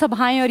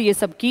जनसभाएं और ये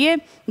सब किए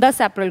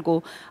 10 अप्रैल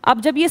को।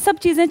 अब जब ये सब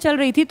चीज़ें चल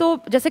रही थी तो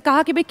जैसे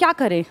कहा कि भाई क्या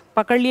करें,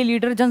 पकड़ लिए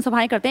लीडर,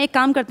 जनसभाएं करते हैं, एक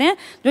काम करते हैं,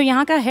 जो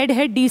यहाँ का हेड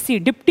है डीसी,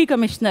 डिप्टी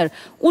कमिश्नर,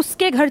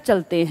 उसके घर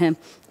चलते हैं।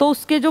 तो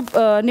उसके जो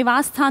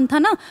निवास स्थान था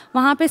ना,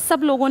 वहाँ पे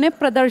सब लोगों ने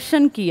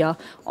प्रदर्शन किया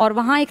और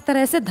वहाँ एक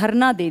तरह से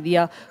धरना दे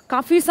दिया।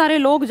 काफ़ी सारे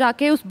लोग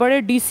जाके उस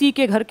बड़े डीसी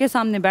के घर के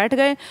सामने बैठ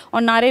गए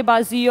और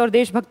नारेबाजी और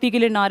देशभक्ति के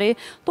लिए नारे।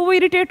 तो वो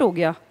इरिटेट हो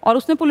गया और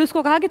उसने पुलिस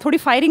को कहा कि थोड़ी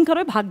फायरिंग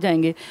करो, भाग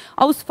जाएंगे।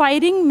 और उस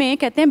फायरिंग में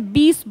कहते हैं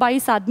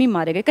 20-22 आदमी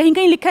मारे गए। कहीं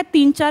कहीं लिखा है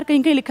 3-4,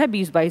 कहीं कहीं लिखा है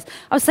 20-22।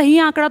 अब सही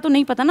आंकड़ा तो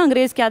नहीं पता ना,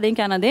 अंग्रेज क्या दें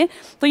क्या ना दें।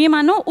 तो ये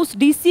मानो उस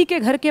डीसी के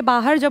घर के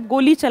बाहर जब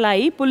गोली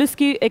चलाई पुलिस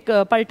की एक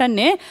पलटन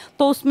ने,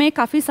 तो उसमें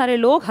काफ़ी सारे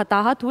लोग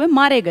हताहत हुए,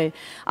 मारे गए।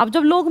 अब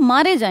जब लोग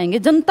मारे जाएंगे,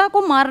 जनता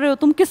को मार रहे हो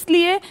तुम किस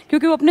लिए?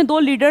 क्योंकि वो अपने 2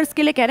 लीडर्स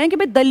के लिए कह रहे हैं कि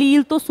भाई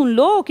दलील तो सुन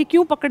लो कि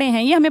क्यों पकड़े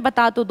हैं, ये हमें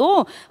बता तो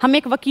दो, हम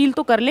एक वकील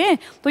तो कर लें।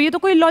 तो ये तो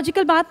कोई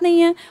लॉजिकल बात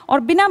नहीं है।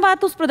 और बिना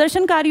बात उस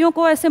प्रदर्शनकारियों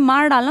को ऐसे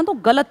मार डालना तो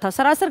गलत था,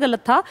 सरासर गलत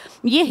था।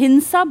 ये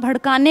हिंसा सा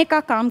भड़काने का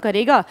काम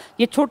करेगा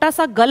ये छोटा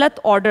सा गलत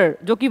ऑर्डर,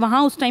 जो कि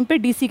वहाँ उस टाइम पे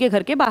डीसी के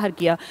घर के बाहर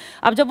किया।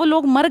 अब जब वो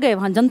लोग मर गए,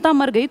 वहाँ जनता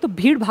मर गई, तो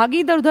भीड़ भागी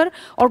इधर उधर,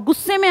 और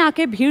गुस्से में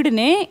आके भीड़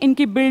ने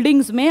इनकी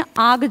बिल्डिंग्स में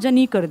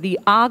आगजनी कर दी,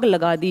 आग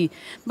लगा दी।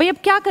 भाई अब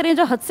क्या करें,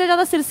 जो हद से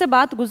ज़्यादा सिर से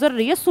बात गुजर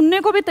रही है, सुनने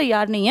को भी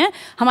तैयार नहीं है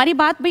हमारी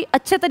बात। भाई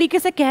अच्छे तरीके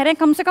से कह रहे हैं,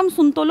 कम से कम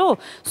सुन तो लो।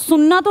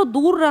 सुनना तो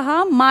दूर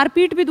रहा,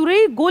 मारपीट भी दूर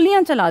रही,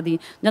 गोलियां चला दी,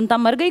 जनता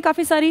मर गई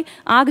काफ़ी सारी,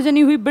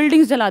 आगजनी हुई,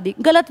 बिल्डिंग्स जला दी,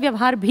 गलत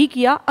व्यवहार भी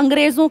किया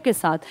अंग्रेज़ों के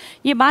साथ।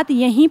 ये बात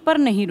यहीं पर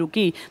नहीं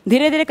रुकी,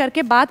 धीरे धीरे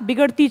करके बात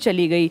बिगड़ती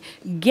चली गई।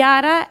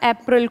 11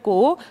 अप्रैल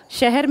को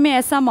शहर में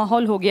ऐसा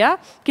माहौल हो गया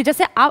कि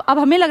जैसे अब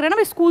हमें लग रहा है ना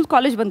भाई स्कूल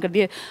कॉलेज बंद कर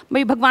दिए।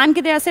 भाई भगवान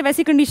की दया से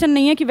वैसी कंडीशन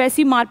नहीं है कि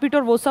वैसी मारपीट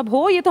और वो सब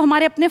हो, ये तो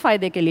हमारे अपने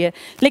फायदे के लिए।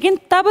 लेकिन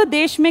तब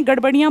देश में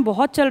गड़बड़ियां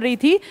बहुत चल रही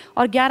थी,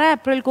 और 11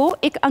 अप्रैल को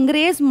एक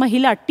अंग्रेज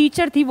महिला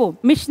टीचर थी, वो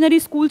मिशनरी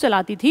स्कूल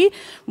चलाती थी,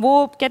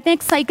 वो कहते हैं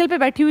एक साइकिल पे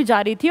बैठी हुई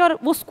जा रही थी और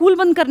वो स्कूल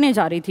बंद करने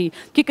जा रही थी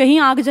कि कहीं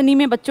आगजनी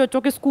में बच्चों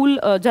के स्कूल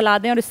जला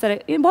दें और इस तरह।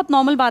 ये बहुत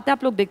नॉर्मल बात है,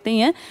 आप लोग देखते ही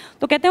हैं।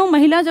 तो कहते हैं वो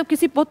महिला जब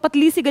किसी बहुत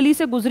पतली सी गली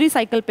से गुजरी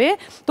साइकिल पे,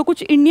 तो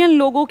कुछ इंडियन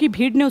लोगों की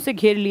भीड़ ने उसे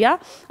घेर लिया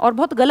और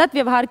बहुत गलत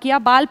व्यवहार किया,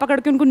 बाल पकड़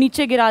के उनको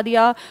नीचे गिरा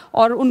दिया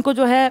और उनको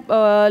जो है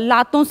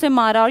लातों से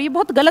मारा। और ये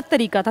बहुत गलत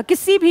तरीका था,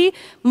 किसी भी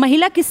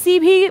महिला किसी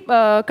भी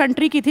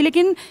कंट्री की थी,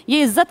 लेकिन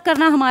ये इज्जत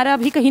करना हमारा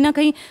भी कहीं ना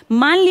कहीं,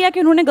 मान लिया कि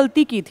उन्होंने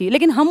गलती की थी,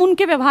 लेकिन हम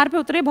उनके व्यवहार पे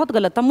उतरे, बहुत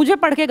गलत था, मुझे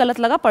पढ़ के गलत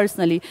लगा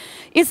पर्सनली।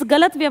 इस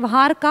गलत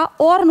व्यवहार का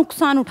और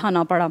नुकसान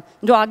उठाना पड़ा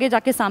जो आगे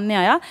जाके सामने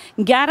आया।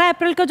 11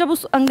 अप्रैल को जब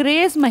उस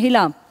अंग्रेज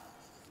महिला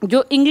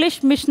जो इंग्लिश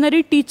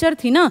मिशनरी टीचर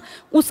थी ना,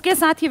 उसके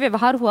साथ ये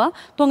व्यवहार हुआ,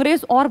 तो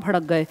अंग्रेज और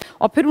भड़क गए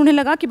और फिर उन्हें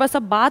लगा कि बस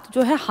अब बात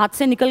जो है हाथ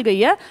से निकल गई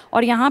है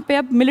और यहाँ पे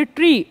अब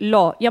मिलिट्री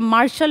लॉ या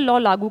मार्शल लॉ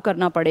लागू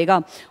करना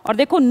पड़ेगा। और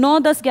देखो 9,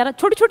 10, 11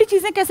 छोटी छोटी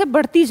चीज़ें कैसे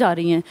बढ़ती जा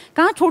रही हैं,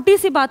 कहाँ छोटी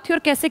सी बात थी और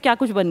कैसे क्या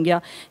कुछ बन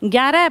गया।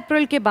 11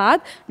 अप्रैल के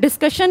बाद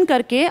डिस्कशन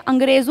करके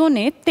अंग्रेज़ों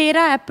ने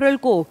 13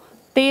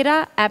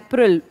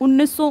 अप्रैल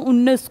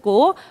 1919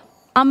 को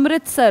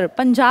अमृतसर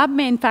पंजाब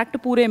में, इनफैक्ट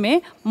पूरे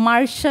में,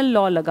 मार्शल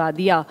लॉ लगा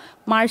दिया।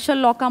 मार्शल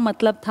लॉ का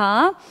मतलब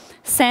था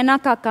सेना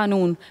का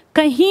कानून,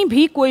 कहीं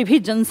भी कोई भी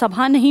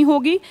जनसभा नहीं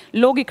होगी,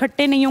 लोग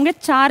इकट्ठे नहीं होंगे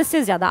 4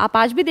 से ज़्यादा। आप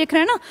आज भी देख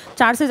रहे हैं ना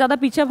 4 से ज़्यादा,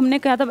 पीछे हमने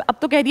कहा था, अब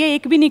तो कह दिया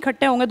 1 भी नहीं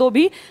इकट्ठे होंगे, 2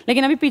 भी,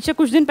 लेकिन अभी पीछे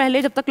कुछ दिन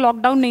पहले जब तक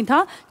लॉकडाउन नहीं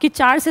था कि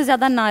 4 से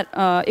ज़्यादा ना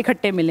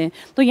इकट्ठे मिले,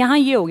 तो यहाँ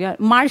ये हो गया।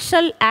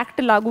 मार्शल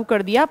एक्ट लागू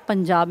कर दिया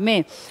पंजाब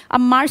में। अब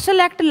मार्शल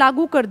एक्ट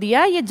लागू कर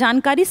दिया, ये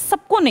जानकारी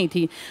सबको नहीं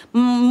थी।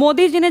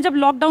 मोदी जी ने जब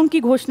लॉकडाउन की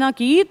घोषणा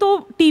की तो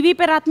टीवी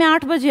पे रात में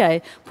 8 बजे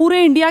आए,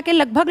 पूरे इंडिया के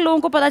लगभग लोगों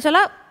को पता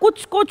चला,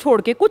 कुछ को छोड़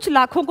के, कुछ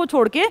लाखों को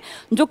छोड़ के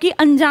जो कि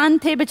अनजान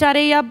थे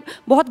बेचारे या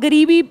बहुत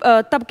गरीबी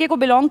तबके को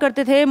बिलोंग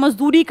करते थे,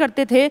 मजदूरी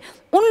करते थे,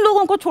 उन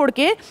लोगों को छोड़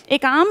के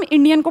एक आम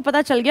इंडियन को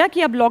पता चल गया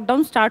कि अब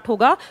लॉकडाउन स्टार्ट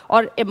होगा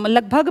और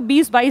लगभग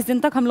 20-22 दिन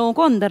तक हम लोगों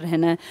को अंदर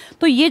रहना है।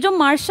 तो ये जो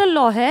मार्शल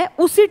लॉ है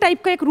उसी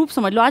टाइप का एक रूप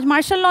समझ लो। आज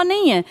मार्शल लॉ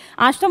नहीं है,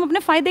 आज तो हम अपने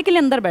फायदे के लिए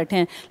अंदर बैठे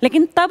हैं,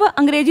 लेकिन तब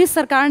अंग्रेजी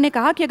सरकार ने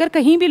कहा कि अगर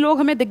कहीं भी लोग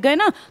हमें दिख गए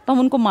ना तो हम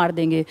उनको मार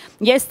देंगे।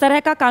 ये इस तरह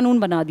का कानून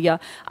बना दिया।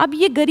 अब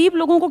ये गरीब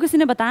लोगों को किसी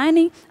ने बताया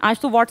नहीं। आज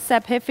तो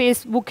व्हाट्सएप है,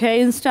 फेसबुक है,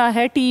 इंस्टा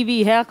है,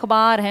 टीवी है,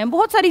 अखबार है,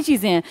 बहुत सारी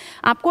चीज़ें हैं,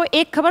 आपको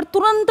एक खबर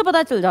तुरंत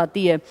पता चल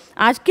जाती है।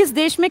 आज किस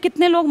देश में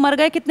कितने लोग मर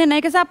गए, कितने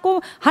नए, कैसे आपको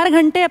हर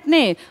घंटे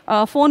अपने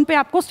फ़ोन पे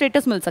आपको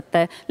स्टेटस मिल सकता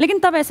है, लेकिन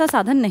तब ऐसा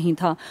साधन नहीं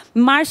था।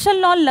 मार्शल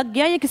लॉ लग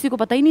गया, ये किसी को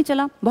पता ही नहीं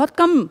चला, बहुत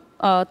कम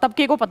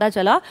तबके को पता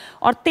चला।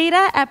 और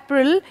 13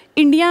 अप्रैल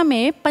इंडिया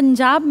में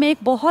पंजाब में एक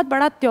बहुत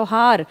बड़ा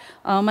त्यौहार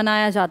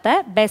मनाया जाता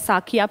है,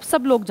 बैसाखी। आप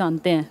सब लोग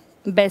जानते हैं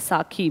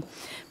बैसाखी।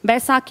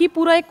 बैसाखी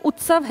पूरा एक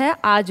उत्सव है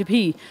आज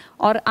भी,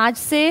 और आज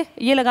से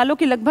ये लगा लो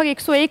कि लगभग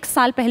 101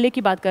 साल पहले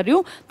की बात कर रही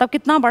हूँ, तब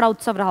कितना बड़ा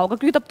उत्सव रहा होगा,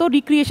 क्योंकि तब तो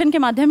रिक्रिएशन के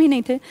माध्यम ही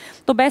नहीं थे।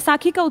 तो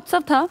बैसाखी का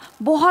उत्सव था,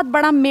 बहुत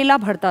बड़ा मेला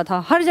भरता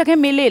था, हर जगह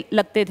मेले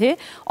लगते थे।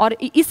 और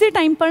इसी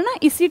टाइम पर ना,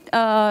 इसी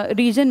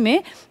रीजन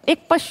में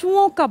एक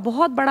पशुओं का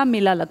बहुत बड़ा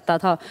मेला लगता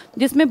था,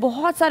 जिसमें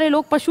बहुत सारे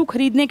लोग पशु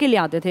खरीदने के लिए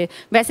आते थे।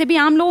 वैसे भी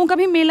आम लोगों का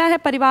भी मेला है,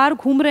 परिवार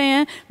घूम रहे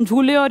हैं,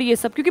 झूले और ये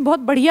सब, क्योंकि बहुत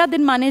बढ़िया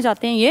दिन माने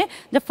जाते हैं ये,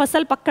 जब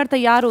फसल पककर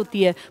तैयार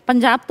होती है।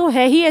 पंजाब तो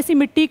है ही ऐसी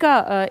मिट्टी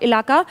का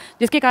इलाका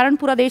जिसके कारण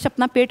पूरा देश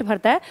अपना पेट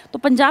भरता है, तो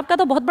पंजाब का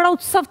तो बहुत बड़ा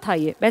उत्सव था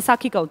ये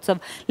बैसाखी का उत्सव।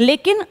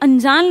 लेकिन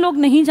अनजान लोग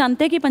नहीं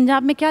जानते कि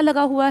पंजाब में क्या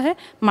लगा हुआ है,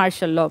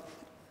 मार्शल लॉ।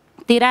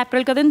 13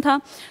 अप्रैल का दिन था,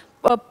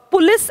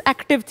 पुलिस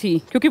एक्टिव थी,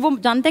 क्योंकि वो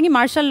जानते हैं कि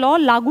मार्शल लॉ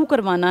लागू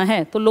करवाना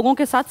है तो लोगों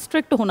के साथ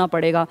स्ट्रिक्ट होना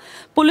पड़ेगा।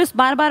 पुलिस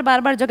बार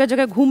बार जगह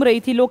जगह घूम रही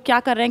थी, लोग क्या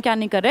कर रहे हैं क्या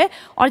नहीं कर रहे।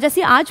 और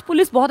जैसे आज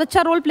पुलिस बहुत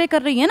अच्छा रोल प्ले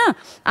कर रही है ना,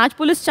 आज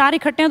पुलिस 4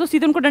 इकट्ठे हैं तो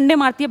सीधे उनको डंडे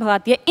मारती है,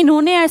 भगाती है।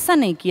 इन्होंने ऐसा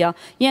नहीं किया,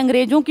 ये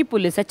अंग्रेजों की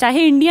पुलिस है,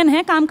 चाहे इंडियन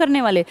है काम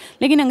करने वाले,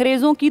 लेकिन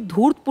अंग्रेजों की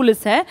धूर्त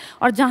पुलिस है।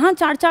 और जहाँ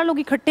 4-4 लोग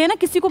इकट्ठे हैं ना,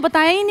 किसी को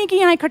बताया ही नहीं कि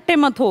यहाँ इकट्ठे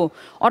मत हो,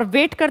 और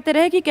वेट करते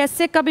रहे कि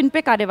कैसे कब इन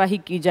पर कार्यवाही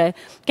की जाए।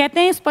 कहते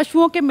हैं इस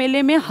पशुओं के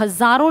मेले में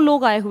हजारों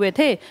लोग आए हुए हुए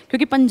थे,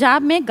 क्योंकि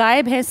पंजाब में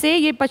गाय भैंसे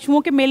ये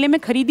पशुओं के मेले में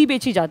खरीदी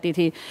बेची जाती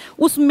थी।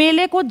 उस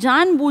मेले को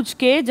जानबूझ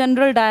के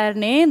जनरल डायर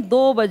ने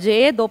 2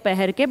 बजे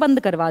दोपहर के बंद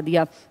करवा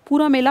दिया।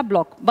 पूरा मेला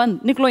ब्लॉक, बंद,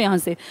 निकलो यहाँ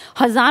से।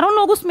 हजारों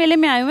लोग उस मेले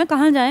में आए हुए हैं,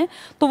 कहाँ जाएं?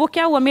 तो वो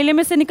क्या हुआ, मेले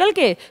में से निकल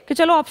के कि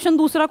चलो ऑप्शन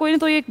दूसरा कोई नहीं,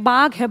 तो एक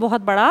बाग है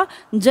बहुत बड़ा,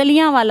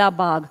 जलियांवाला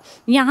बाग,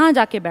 यहाँ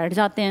जाके बैठ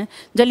जाते हैं।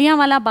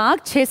 जलियांवाला बाग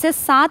 6 से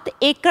 7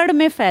 एकड़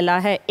में फैला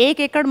है। 1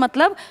 एकड़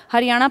मतलब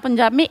हरियाणा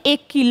पंजाब में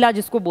 1 किला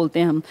जिसको बोलते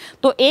हैं हम,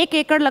 तो 1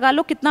 एकड़ लगा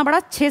लो कितना बड़ा,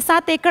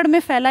 6-7 एकड़ में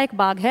फैला एक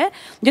बाग है,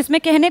 जिसमें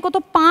कहने को तो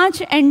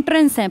 5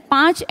 एंट्रेंस हैं,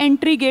 5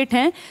 एंट्री गेट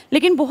हैं,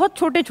 लेकिन बहुत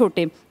छोटे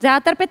छोटे,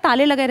 ज्यादातर पे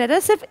ताले लगे रहते हैं।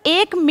 सिर्फ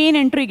एक मेन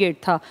एंट्री गेट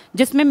था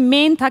जिसमें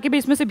मेन था कि भाई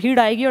इसमें से भीड़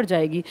आएगी और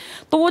जाएगी।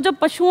 तो वो जब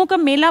पशुओं का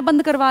मेला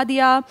बंद करवा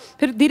दिया,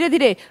 फिर धीरे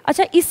धीरे,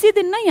 अच्छा इसी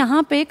दिन ना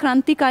यहाँ पे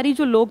क्रांतिकारी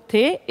जो लोग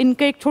थे,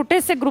 इनके एक छोटे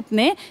से ग्रुप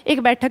ने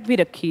एक बैठक भी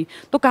रखी।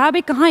 तो कहा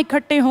भाई कहाँ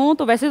इकट्ठे हों,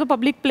 तो वैसे तो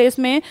पब्लिक प्लेस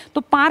में,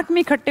 तो पार्क में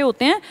इकट्ठे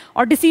होते हैं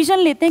और डिसीजन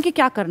लेते हैं कि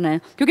क्या करना है,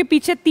 क्योंकि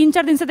पीछे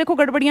 3-4 दिन से देखो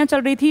गड़बड़ियां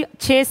चल रही थी।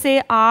 6 से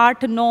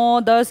 8, 9,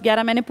 10,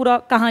 11 मैंने पूरा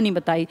कहानी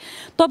बताई।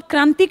 तो अब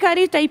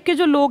क्रांतिकारी टाइप के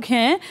जो लोग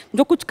हैं,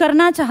 जो कुछ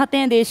करना चाहते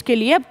हैं देश के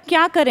लिए, अब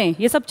क्या करें,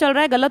 ये सब चल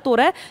रहा है, गलत हो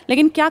रहा है,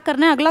 लेकिन क्या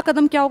करना है, अगला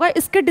कदम क्या होगा,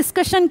 इसके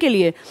डिस्कशन के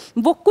लिए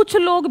वो कुछ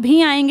लोग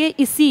भी आएंगे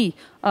इसी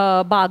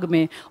बाग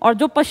में। और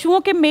जो पशुओं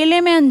के मेले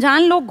में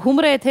अनजान लोग घूम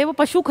रहे थे, वो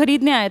पशु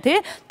खरीदने आए थे,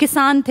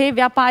 किसान थे,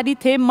 व्यापारी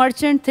थे,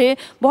 मर्चेंट थे,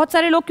 बहुत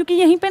सारे लोग, क्योंकि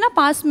यहीं पे ना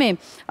पास में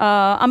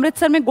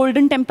अमृतसर में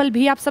गोल्डन टेम्पल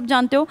भी आप सब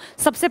जानते हो,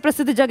 सबसे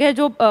प्रसिद्ध जगह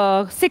जो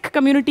सिख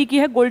कम्युनिटी की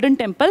है, गोल्डन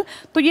टेम्पल।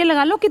 तो ये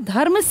लगा लो कि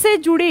धर्म से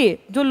जुड़े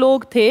जो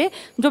लोग थे,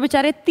 जो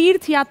बेचारे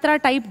तीर्थ यात्रा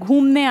टाइप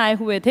घूमने आए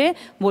हुए थे,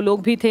 वो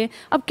लोग भी थे।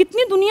 अब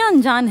कितनी दुनिया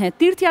अनजान है,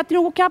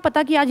 तीर्थयात्रियों को क्या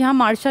पता कि आज यहाँ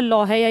मार्शल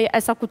लॉ है या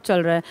ऐसा कुछ चल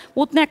रहा है,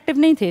 वो उतने एक्टिव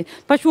नहीं थे।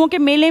 पशुओं के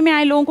मेले में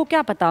आए लोगों को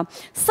क्या पता।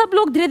 सब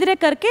लोग धीरे धीरे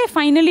करके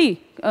फाइनली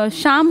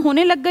शाम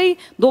होने लग गई,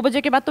 2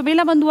 बजे के बाद तो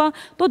मेला बंद हुआ।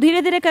 तो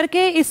धीरे धीरे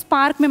करके इस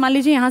पार्क में, मान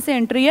लीजिए यहाँ से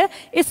एंट्री है,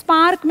 इस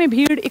पार्क में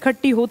भीड़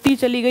इकट्ठी होती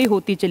चली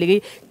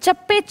गई।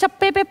 चप्पे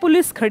चप्पे पे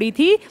पुलिस खड़ी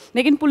थी,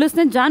 लेकिन पुलिस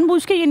ने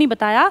जानबूझ के ये नहीं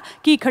बताया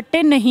कि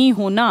इकट्ठे नहीं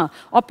होना,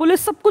 और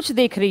पुलिस सब कुछ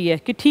देख रही है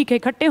कि ठीक है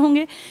इकट्ठे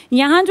होंगे।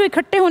 यहाँ जो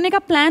इकट्ठे होने का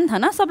प्लान था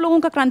ना सब लोगों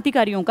का,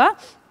 क्रांतिकारियों का,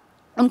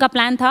 उनका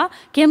प्लान था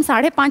कि हम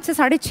 5:30 से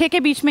 6:30 के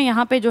बीच में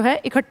यहाँ पे जो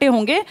है इकट्ठे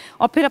होंगे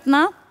और फिर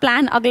अपना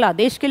प्लान अगला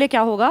देश के लिए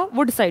क्या होगा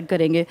वो डिसाइड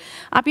करेंगे।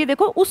 आप ये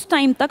देखो, उस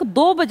टाइम तक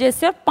 2 बजे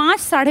से 5,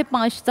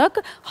 5:30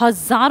 तक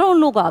हजारों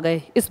लोग आ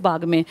गए इस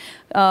बाग में।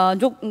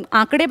 जो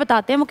आंकड़े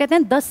बताते हैं वो कहते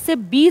हैं 10 से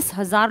 20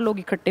 हजार लोग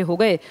इकट्ठे हो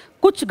गए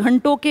कुछ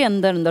घंटों के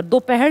अंदर अंदर।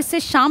 दोपहर से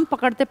शाम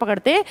पकड़ते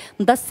पकड़ते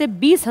 10 से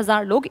 20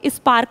 हजार लोग इस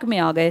पार्क में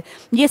आ गए।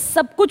 ये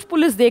सब कुछ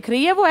पुलिस देख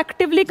रही है, वो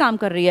एक्टिवली काम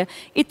कर रही है।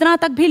 इतना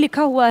तक भी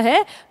लिखा हुआ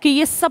है कि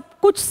ये सब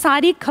कुछ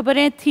सारी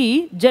खबरें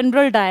थी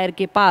जनरल डायर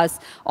के पास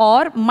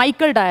और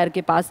माइकल डायर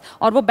के पास,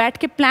 और वो बैठ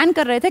के प्लान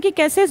कर रहे थे कि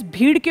कैसे इस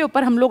भीड़ के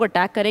ऊपर हम लोग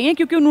अटैक करेंगे,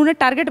 क्योंकि उन्होंने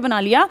टारगेट बना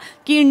लिया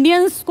कि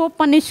इंडियंस को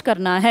पनिश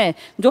करना है,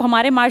 जो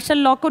हमारे मार्शल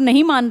लॉ को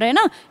नहीं मान रहे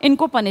ना,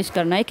 इनको पनिश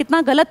करना है।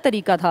 कितना गलत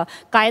तरीका था।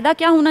 कायदा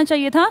क्या होना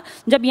चाहिए था,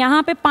 जब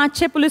यहाँ पे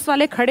 5-6 पुलिस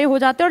वाले खड़े हो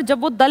जाते और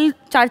जब वो दल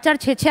 4-4,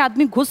 6-6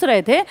 आदमी घुस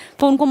रहे थे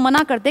तो उनको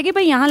मना करते कि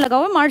भाई यहाँ लगा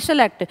हुआ मार्शल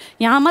एक्ट,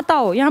 यहाँ मत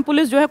आओ, यहाँ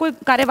पुलिस जो है कोई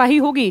कार्यवाही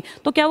होगी,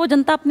 तो क्या वो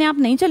जनता अपने आप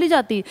नहीं चली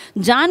जाती।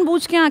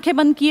 जानबूझ के आंखें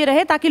बंद किए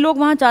रहे ताकि लोग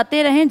वहां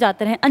जाते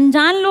रहें।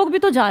 अनजान लोग भी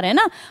तो जा रहे हैं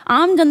ना,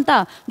 आम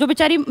जनता जो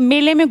बेचारी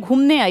मेले में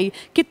घूमने आई।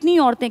 कितनी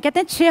औरतें, कहते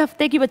हैं 6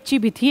 हफ्ते की बच्ची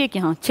भी थी एक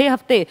यहाँ, 6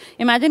 हफ्ते,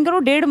 इमेजिन करो,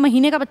 1.5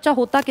 महीने का बच्चा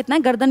होता कितना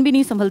है, गर्दन भी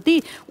नहीं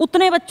संभलती,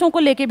 उतने बच्चों को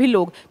लेके भी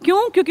लोग,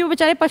 क्यों? क्योंकि वो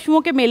बेचारे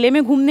पशुओं के मेले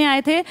में घूमने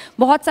आए थे।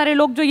 बहुत सारे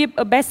लोग जो ये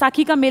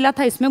बैसाखी का मेला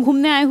था इसमें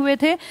घूमने आए हुए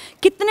थे।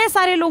 कितने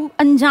सारे लोग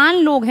अनजान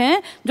लोग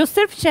हैं जो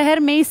सिर्फ शहर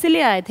में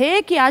इसलिए आए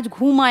थे कि आज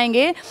घूम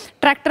आएंगे,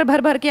 ट्रैक्टर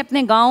भर भर के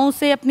अपने गाँव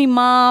से, अपनी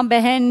माँ,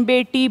 बहन,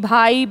 बेटी,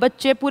 भाई,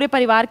 बच्चे, पूरे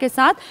परिवार के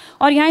साथ।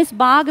 और यहाँ इस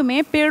बाग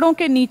में पेड़ों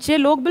के नीचे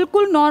लोग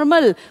बिल्कुल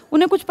नॉर्मल,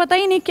 उन्हें कुछ पता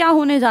ही नहीं क्या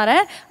होने जा रहा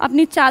है,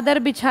 अपनी चादर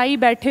बिछाई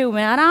बैठे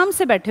हुए हैं, आराम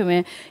से बैठे हुए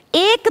हैं।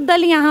 एक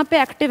दल यहाँ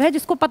पे एक्टिव है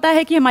जिसको पता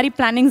है कि हमारी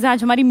प्लानिंग्स,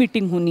 आज हमारी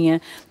मीटिंग होनी है,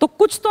 तो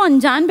कुछ तो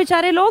अनजान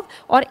बेचारे लोग,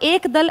 और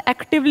एक दल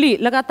एक्टिवली,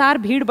 लगातार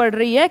भीड़ बढ़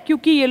रही है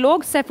क्योंकि ये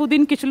लोग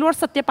सैफुद्दीन किचलू और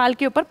सत्यपाल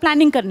के ऊपर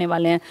प्लानिंग करने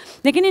वाले हैं।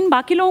 लेकिन इन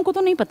बाकी लोगों को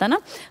तो नहीं पता ना।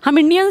 हम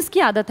इंडियंस की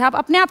आदत है, आप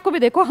अपने आप को भी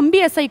देखो, हम भी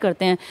ऐसा ही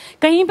करते हैं।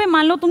 कहीं पे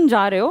मान लो तुम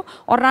जा रहे हो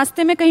और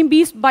रास्ते में कहीं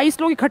 20-22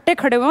 लोग इकट्ठे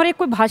खड़े हुए हैं और एक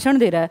कोई भाषण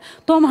दे रहा है,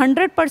 तो हम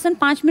 100%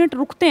 5 मिनट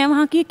रुकते हैं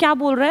वहाँ की, क्या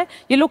बोल रहा है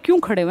ये लोग, क्यों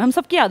खड़े हुए, हम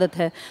सबकी आदत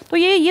है। तो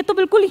ये तो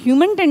बिल्कुल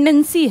ह्यूमन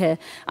टेंडेंसी है।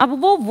 अब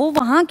वो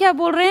वहाँ क्या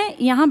बोल रहे हैं,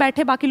 यहाँ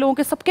बैठे बाकी लोगों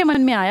के सबके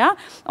मन में आया,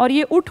 और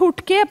ये उठ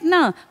के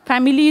अपना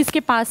फैमिलीज के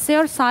पास से,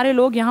 और सारे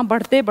लोग यहाँ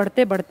बढ़ते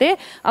बढ़ते बढ़ते,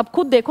 अब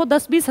खुद देखो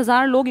 10-20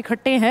 हजार लोग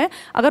इकट्ठे हैं।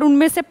 अगर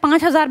उनमें से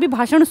 5,000 भी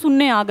भाषण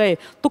सुनने आ गए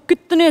तो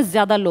कितने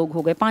ज्यादा लोग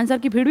हो गए। 5,000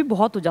 की भीड़ भी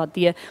बहुत हो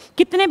जाती है।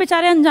 कितने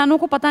बेचारे अनजानों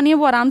को पता नहीं है,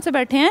 वो आराम से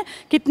बैठे हैं।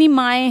 कितनी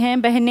माएँ हैं,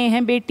 बहनें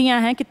हैं,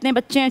 बेटियां हैं, कितने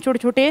बच्चे हैं, छोटे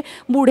छोटे,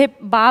 बूढ़े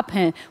बाप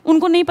हैं,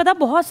 उनको नहीं पता।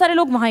 बहुत सारे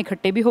लोग वहाँ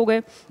इकट्ठे भी हो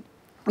गए।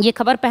 ये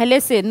खबर पहले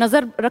से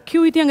नज़र रखी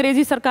हुई थी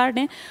अंग्रेज़ी सरकार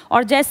ने,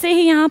 और जैसे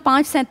ही यहाँ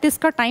 5:37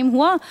 का टाइम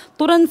हुआ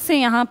तुरंत से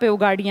यहाँ पे वो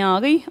गाड़ियाँ आ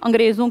गई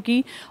अंग्रेज़ों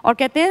की, और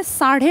कहते हैं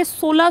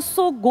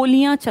 1650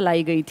 गोलियाँ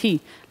चलाई गई थी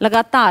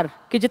लगातार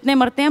कि जितने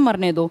मरते हैं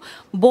मरने दो।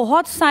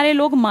 बहुत सारे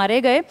लोग मारे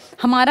गए।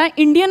 हमारा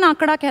इंडियन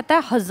आंकड़ा कहता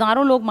है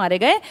हज़ारों लोग मारे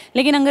गए,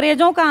 लेकिन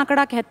अंग्रेज़ों का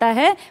आंकड़ा कहता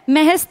है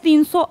महज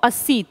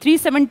 380,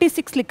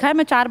 376 लिखा है,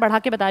 मैं 4 बढ़ा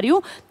के बता रही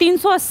हूँ,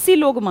 380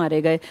 लोग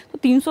मारे गए। तो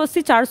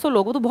 380 400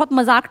 लोग तो बहुत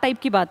मजाक टाइप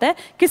की बात है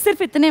कि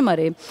सिर्फ इतने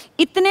मरे,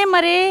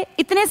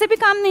 इतने से भी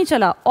काम नहीं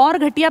चला। और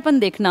घटियापन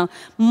देखना,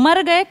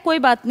 मर गए कोई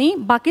बात नहीं,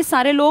 बाकी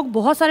सारे लोग,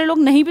 बहुत सारे लोग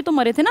नहीं भी तो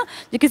मरे थे ना,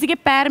 जो किसी के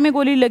पैर में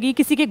गोली लगी,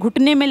 किसी के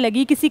घुटने में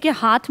लगी, किसी के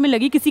हाथ में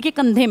लगी, किसी के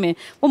कंधे में,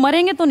 वो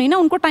मरेंगे तो नहीं ना,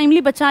 उनको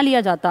टाइमली बचा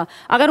लिया जाता,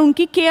 अगर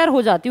उनकी केयर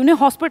हो जाती, उन्हें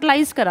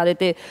हॉस्पिटलाइज करा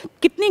देते।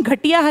 कितनी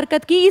घटिया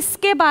हरकत की।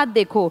 इसके बाद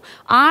देखो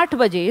 8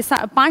 बजे,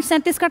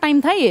 5:37 का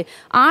टाइम था, ये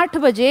 8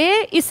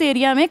 बजे इस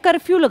एरिया में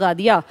कर्फ्यू लगा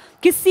दिया,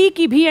 किसी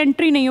की भी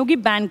एंट्री नहीं होगी,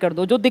 बैन कर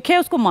दो, जो दिखे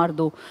उसको मार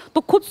दो।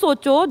 तो खुद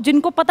सोचो,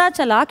 जिनको पता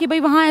चला कि भाई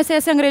वहां ऐसे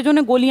ऐसे अंग्रेजों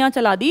ने गोलियां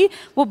चला दी,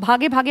 वो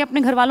भागे भागे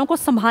अपने घर वालों को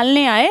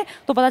संभालने आए,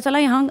 तो पता चला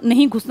यहाँ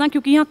नहीं घुसना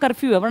क्योंकि यहाँ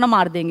कर्फ्यू है वरना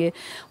मार देंगे।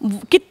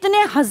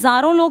 कितने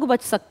हजारों लोग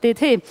बच सकते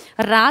थे।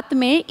 रात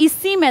में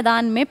इसी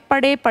मैदान में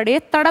पड़े पड़े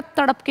तड़प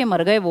तड़प के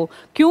मर गए वो।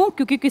 क्यों?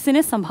 क्योंकि किसी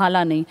ने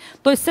संभाला नहीं।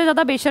 तो इससे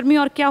ज्यादा बेशर्मी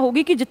और क्या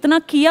होगी कि जितना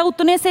किया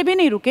उतने से भी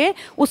नहीं रुके,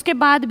 उसके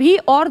बाद भी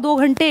और 2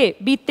 घंटे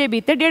बीतते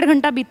बीतते, 1.5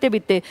 घंटा बीतते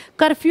बीतते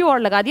कर्फ्यू और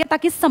लगा दिया,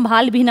 ताकि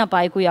संभाल भी ना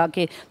पाए कोई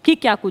आके कि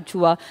क्या कुछ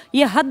हुआ।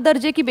 ये हद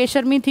दर्जे की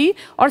बेशर्मी थी,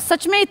 और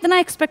सच में इतना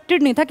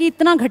एक्सपेक्टेड नहीं था कि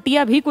इतना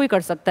घटिया भी कोई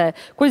कर सकता है।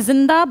 कोई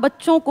जिंदा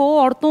बच्चों को,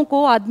 औरतों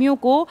को, आदमियों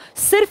को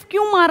सिर्फ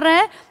क्यों मार रहा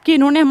है कि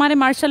इन्होंने हमारे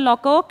मार्शल लॉ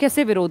को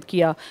कैसे विरोध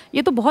किया।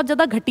 ये तो बहुत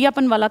ज्यादा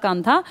घटियापन वाला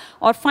काम था।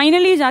 और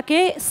फाइनली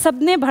जाके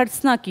सबने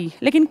भर्त्सना की,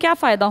 लेकिन क्या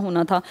फायदा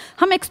होना था।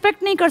 हम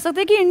एक्सपेक्ट नहीं कर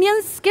सकते कि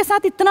इंडियंस के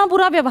साथ इतना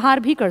बुरा व्यवहार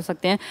भी कर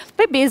सकते हैं।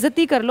 भाई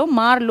बेइज्जती कर लो,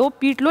 मार लो,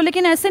 पीट लो,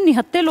 लेकिन ऐसे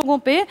निहत्थे लोगों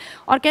पे।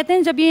 और कहते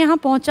हैं जब ये यहाँ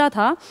पहुंचा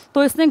था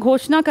तो इसने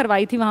घोषणा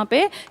करवाई थी वहां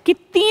पे कि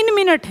 3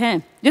 मिनट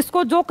हैं,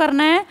 जिसको जो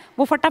करना है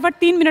वो फटाफट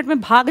 3 मिनट में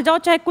भाग जाओ,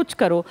 चाहे कुछ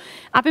करो।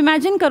 आप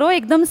इमेजिन करो,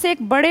 एकदम से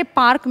एक बड़े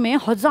पार्क में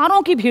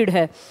हजारों की भीड़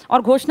है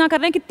और घोषणा कर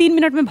रहे हैं कि 3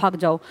 मिनट में भाग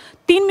जाओ।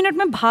 3 मिनट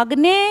में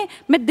भागने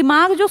में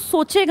दिमाग जो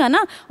सोचेगा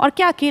ना, और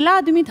क्या अकेला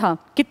आदमी था,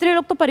 कितने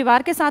लोग तो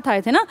परिवार के साथ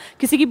आए थे ना।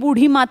 किसी की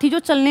बूढ़ी माँ थी जो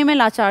चलने में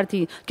लाचार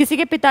थी, किसी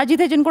के पिताजी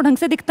थे जिनको ढंग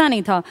से दिखता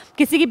नहीं था,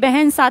 किसी की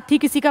बहन साथ थी,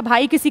 किसी का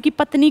भाई, किसी की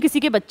पत्नी, किसी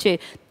के बच्चे।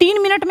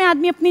 3 मिनट में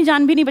आदमी अपनी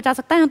जान भी नहीं बचा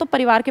सकता। यहाँ तो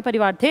परिवार के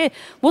परिवार थे,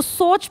 वो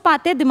सोच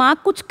पाते, दिमाग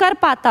कुछ कर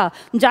पाता,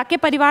 जाके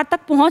परिवार तक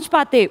पहुंच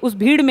पाते उस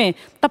भीड़ में,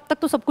 तब तक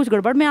तो सब कुछ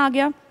गड़बड़ में आ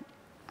गया।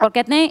 और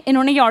कहते हैं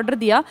इन्होंने ये ऑर्डर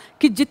दिया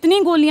कि जितनी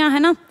गोलियां हैं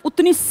ना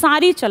उतनी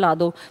सारी चला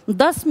दो।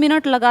 10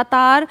 मिनट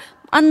लगातार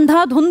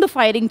अंधाधुंध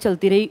फायरिंग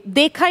चलती रही,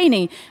 देखा ही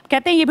नहीं।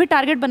 कहते हैं ये भी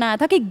टारगेट बनाया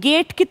था कि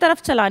गेट की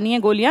तरफ चलानी है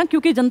गोलियां,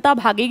 क्योंकि जनता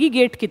भागेगी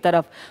गेट की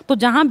तरफ। तो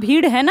जहां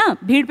भीड़ है ना,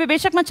 भीड़ पे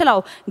बेशक मत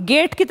चलाओ,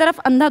 गेट की तरफ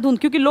अंधाधुंध,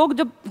 क्योंकि लोग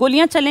जब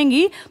गोलियां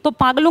चलेंगी तो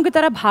पागलों की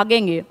तरह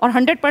भागेंगे और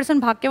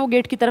 100% भाग के वो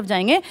गेट की तरफ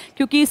जाएंगे,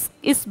 क्योंकि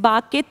इस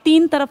बाग के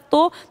 3 तरफ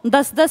तो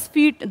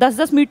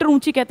 10-10 मीटर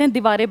ऊंची कहते हैं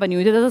दीवारें बनी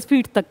हुई थी, 10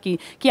 फीट तक की,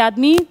 कि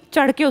आदमी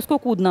चढ़ के उसको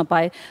कूद ना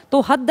पाए।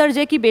 तो हद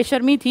दर्जे की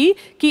बेशर्मी थी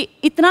कि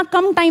इतना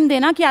कम टाइम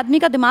देना कि आदमी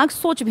का दिमाग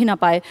सोच भी ना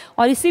पाए।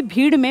 और इसी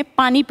भीड़ में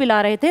पानी पिला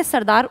रहे थे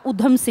सरदार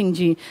उधम सिंह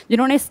जी,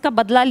 जिन्होंने इसका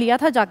बदला लिया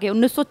था जाके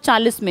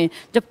 1940 में,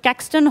 जब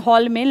कैक्सटन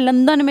हॉल में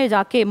लंदन में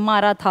जाके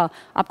मारा था।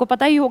 आपको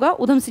पता ही होगा,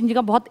 उधम सिंह जी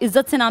का बहुत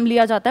इज्जत से नाम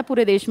लिया जाता है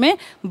पूरे देश में,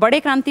 बड़े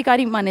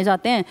क्रांतिकारी माने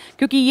जाते हैं,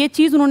 क्योंकि ये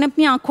चीज़ उन्होंने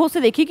अपनी आंखों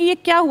से देखी कि ये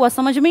क्या हुआ,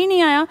 समझ में ही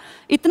नहीं आया,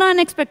 इतना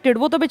अनएक्सपेक्टेड।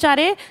 वो तो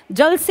बेचारे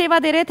जल सेवा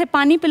दे रहे थे,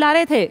 पानी पिला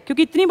रहे थे,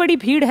 क्योंकि इतनी बड़ी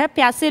भीड़ है,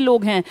 प्यासे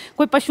लोग हैं।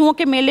 कोई पशुओं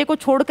के मेले को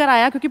छोड़कर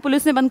आया क्योंकि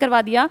पुलिस ने बंद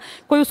करवा दिया,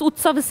 कोई उस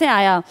उत्सव से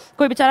आया,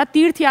 कोई बेचारा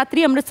तीर्थ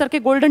यात्री अमृतसर के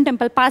गोल्डन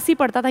टेम्पल पास ही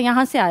पड़ता था,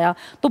 यहाँ से आया,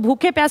 तो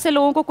भूखे प्यासे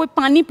लोगों को कोई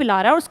पानी पिला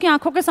रहा है और उसकी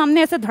आंखों के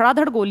सामने ऐसे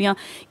धड़ाधड़ गोलियां।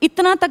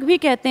 इतना तक भी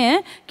कहते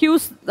हैं कि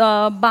उस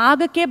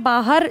बाग के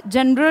बाहर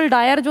जनरल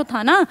डायर जो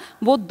था ना,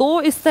 वो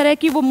 2 इस तरह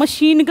की वो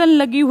मशीन गन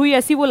लगी हुई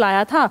ऐसी वो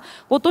लाया था।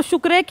 वो तो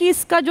शुक्र है कि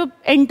इसका जो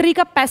एंट्री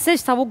का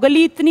पैसेज था, वो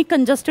गली इतनी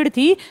कंजस्टेड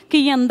थी कि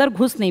ये अंदर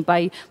घुस नहीं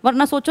पाई,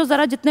 वरना सोचो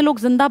जरा, जितने लोग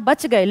जिंदा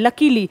बच गए,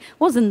 लकीली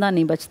वो जिंदा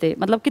नहीं बचते।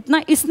 मतलब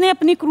कितना इसने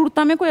अपनी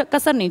क्रूरता में कोई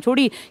कसर नहीं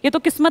छोड़ी। ये तो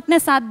किस्मत ने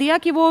साथ दिया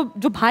कि वो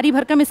जो भारी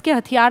भरकम इसके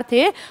हथियार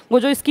थे, वो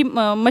जो इसकी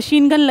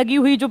मशीन गन लगी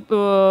हुई जो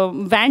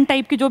वैन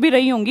टाइप की जो भी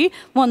रही होंगी,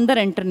 वो अंदर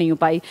एंटर नहीं हो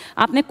पाई।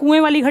 आपने कुएं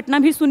वाली घटना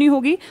भी सुनी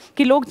होगी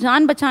कि लोग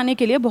जान बचाने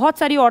के लिए, बहुत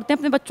सारी औरतें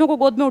अपने बच्चों को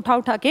गोद में उठा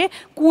उठा के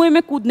कुएं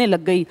में कूदने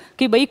लग गई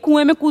कि भाई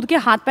कुएं में कूद के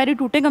हाथ पैर ही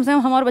टूटे, कम से कम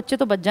हमारे बच्चे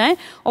तो बच जाएं।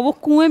 और वो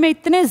कुएं में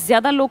इतने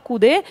ज्यादा लोग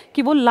कूदे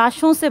कि वो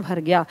लाशों से भर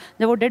गया।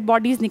 जब वो डेड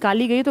बॉडीज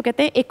निकाली गई तो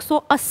कहते हैं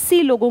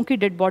 180 लोगों की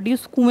डेड बॉडी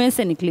उस कुएं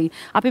से निकली।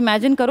 आप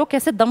इमेजिन करो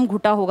कैसे दम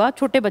घुटा होगा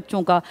छोटे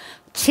बच्चों का।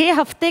 6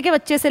 हफ्ते के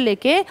बच्चे से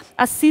लेके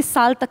 80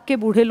 साल तक के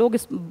बूढ़े लोग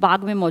इस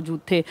बाग में मौजूद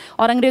थे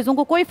और अंग्रेज़ों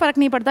को कोई फ़र्क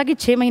नहीं पड़ता कि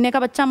 6 महीने का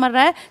बच्चा मर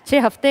रहा है,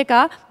 6 हफ्ते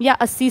का या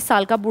 80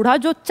 साल का बूढ़ा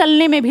जो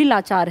चलने में भी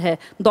लाचार है,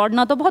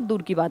 दौड़ना तो बहुत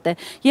दूर की बात है।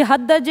 ये हद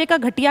दर्जे का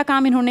घटिया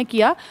काम इन्होंने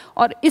किया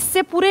और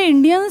इससे पूरे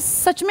इंडियंस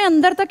सच में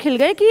अंदर तक हिल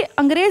गए कि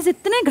अंग्रेज़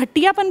इतने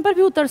घटियापन पर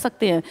भी उतर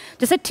सकते हैं।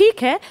 जैसे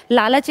ठीक है,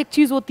 लालच एक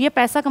चीज़ होती है,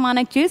 पैसा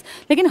कमाना एक चीज़,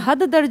 लेकिन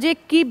हद दर्जे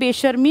की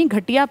बेशर्मी,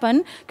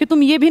 घटियापन कि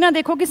तुम ये भी ना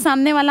देखो कि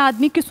सामने वाला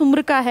आदमी किस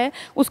उम्र का है,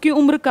 उसकी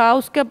उम्र का,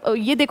 उसका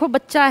ये देखो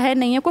बच्चा है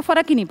नहीं है, कोई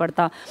फ़र्क ही नहीं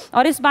पड़ता।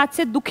 और इस बात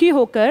से दुखी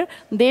होकर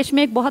देश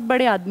में एक बहुत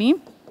बड़े आदमी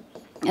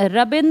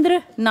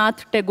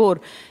रविंद्रनाथ टैगोर,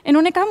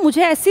 इन्होंने कहा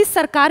मुझे ऐसी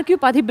सरकार की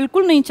उपाधि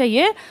बिल्कुल नहीं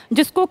चाहिए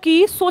जिसको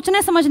कि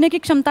सोचने समझने की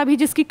क्षमता भी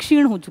जिसकी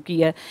क्षीण हो चुकी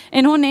है।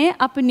 इन्होंने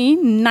अपनी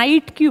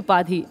नाइट की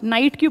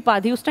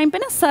उपाधि उस टाइम पे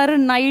ना सर,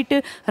 नाइट,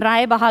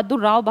 राय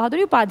बहादुर, राव बहादुर,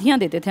 ये उपाधियाँ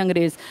देते थे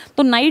अंग्रेज़,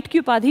 तो नाइट की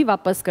उपाधि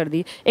वापस कर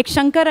दी। एक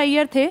शंकर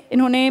अय्यर थे,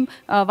 इन्होंने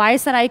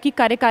वायसराय की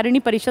कार्यकारिणी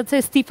परिषद से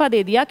इस्तीफा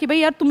दे दिया कि भाई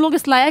यार तुम लोग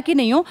इस लायक ही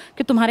नहीं हो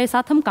कि तुम्हारे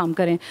साथ हम काम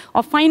करें।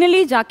 और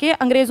फाइनली जाके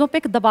अंग्रेज़ों पर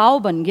एक दबाव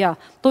बन गया,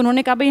 तो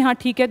उन्होंने कहा भाई हाँ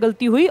ठीक है,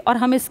 गलती हुई और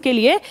हम इसके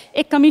लिए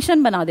एक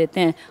कमीशन बना देते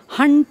हैं।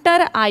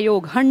 हंटर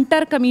आयोग,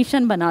 हंटर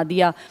कमीशन बना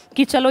दिया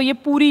कि चलो ये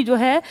पूरी जो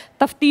है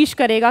तफ्तीश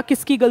करेगा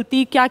किसकी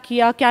गलती, क्या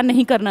किया, क्या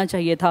नहीं करना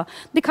चाहिए था।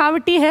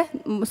 दिखावटी है,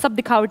 सब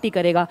दिखावटी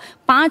करेगा।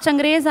 5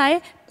 अंग्रेज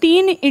आए,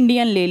 3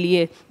 इंडियन ले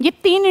लिए। ये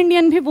 3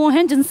 इंडियन भी वो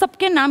हैं जिन सब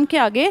के नाम के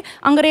आगे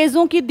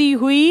अंग्रेज़ों की दी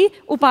हुई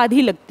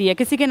उपाधि लगती है।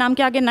 किसी के नाम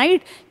के आगे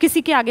नाइट,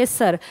 किसी के आगे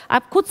सर।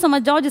 आप खुद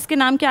समझ जाओ जिसके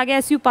नाम के आगे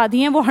ऐसी उपाधि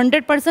हैं वो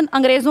 100%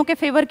 अंग्रेज़ों के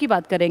फेवर की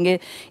बात करेंगे।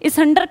 इस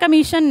हंटर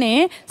कमीशन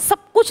ने सब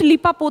कुछ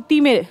लीपापोती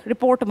में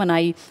रिपोर्ट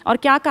बनाई और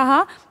क्या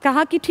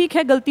कहा कि ठीक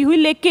है गलती हुई,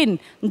 लेकिन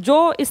जो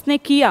इसने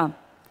किया,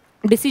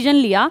 डिसीजन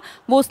लिया,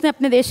 वो उसने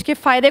अपने देश के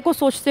फ़ायदे को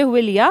सोचते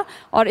हुए लिया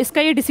और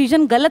इसका ये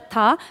डिसीजन गलत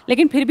था,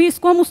 लेकिन फिर भी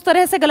इसको हम उस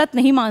तरह से गलत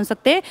नहीं मान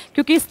सकते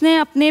क्योंकि इसने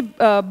अपने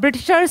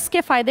ब्रिटिशर्स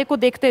के फ़ायदे को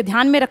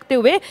ध्यान में रखते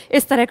हुए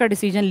इस तरह का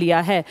डिसीजन लिया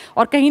है।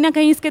 और कहीं ना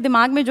कहीं इसके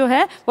दिमाग में जो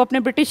है वो अपने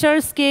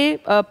ब्रिटिशर्स के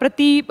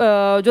प्रति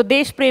जो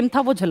देश प्रेम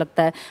था वो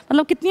झलकता है।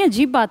 मतलब कितनी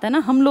अजीब बात है ना,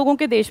 हम लोगों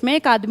के देश में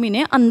एक आदमी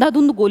ने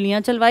अंधाधुंध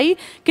गोलियाँ चलवाई,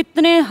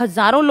 कितने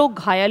हज़ारों लोग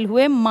घायल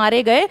हुए,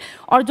 मारे गए,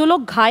 और जो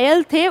लोग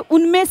घायल थे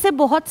उनमें से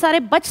बहुत सारे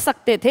बच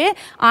सकते थे।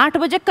 8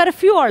 बजे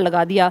कर्फ्यू और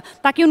लगा दिया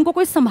ताकि उनको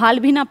कोई संभाल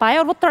भी ना पाए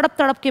और वो तड़प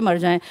तड़प के मर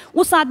जाएं।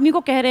 उस आदमी को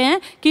कह रहे हैं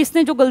कि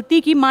इसने जो गलती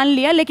की मान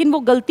लिया, लेकिन वो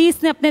गलती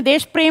इसने अपने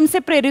देश प्रेम से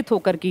प्रेरित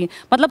होकर की।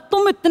 मतलब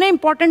तुम इतने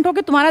इंपॉर्टेंट हो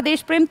कि तुम्हारा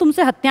देश प्रेम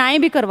तुमसे हत्याएं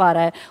भी करवा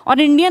रहा है।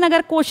 और इंडियन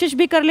अगर कोशिश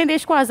भी कर लें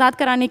देश को आज़ाद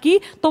कराने की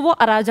तो वो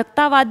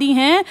अराजकतावादी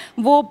हैं,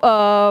 वो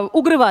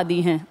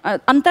उग्रवादी हैं।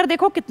 अंतर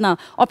देखो कितना।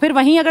 और फिर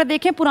वहीं अगर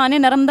देखें पुराने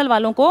नरम दल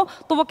वालों को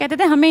तो वो कहते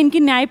थे हमें इनकी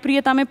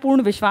न्यायप्रियता में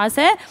पूर्ण विश्वास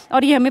है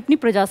और ये हमें अपनी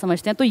प्रजा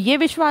समझते हैं। तो ये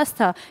विश्वास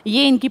था,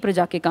 ये इनकी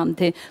प्रजा के काम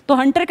थे। तो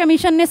हंटर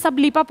कमीशन ने सब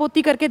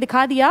लीपापोती करके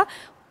दिखा दिया।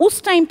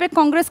 उस टाइम पे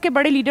कांग्रेस के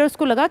बड़े लीडर्स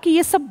को लगा कि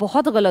ये सब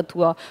बहुत गलत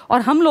हुआ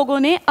और हम लोगों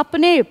ने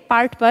अपने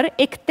पार्ट पर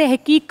एक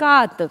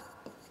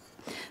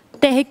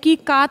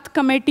तहकीकात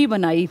कमेटी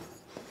बनाई।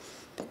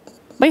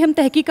 भाई हम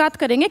तहकीकात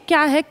करेंगे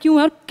क्या है, क्यों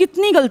है और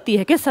कितनी गलती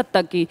है, किस हद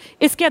तक की।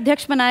 इसके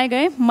अध्यक्ष बनाए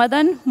गए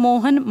मदन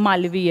मोहन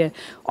मालवीय,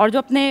 और जो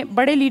अपने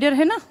बड़े लीडर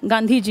है ना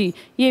गांधी जी,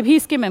 ये भी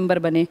इसके मेंबर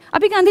बने।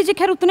 अभी गांधी जी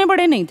खैर उतने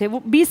बड़े नहीं थे,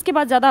 वो 20 के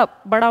बाद ज़्यादा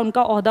बड़ा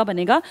उनका ओहदा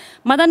बनेगा।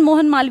 मदन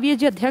मोहन मालवीय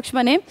जी अध्यक्ष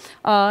बने।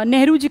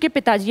 नेहरू जी के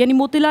पिताजी यानी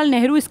मोतीलाल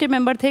नेहरू इसके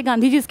मेंबर थे,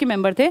 गांधी जी इसके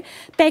मेंबर थे।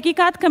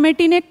 तहकीकात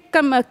कमेटी ने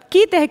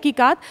की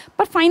तहकीकात,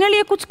 पर फाइनली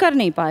ये कुछ कर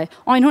नहीं पाए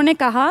और इन्होंने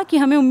कहा कि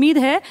हमें उम्मीद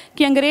है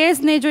कि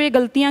अंग्रेज़ ने जो ये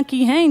गलतियाँ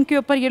की हैं इनके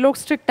ऊपर ये लोग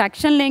स्ट्रिक्ट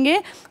एक्शन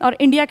लेंगे और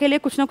इंडिया के लिए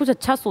कुछ ना कुछ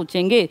अच्छा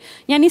सोचेंगे।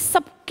 यानी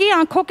सबकी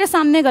आंखों के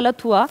सामने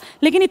गलत हुआ,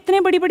 लेकिन इतने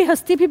बड़ी बड़ी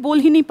हस्ती भी बोल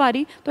ही नहीं पा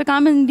रही, तो एक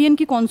आम इंडियन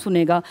की कौन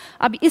सुनेगा।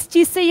 अब इस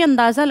चीज़ से ये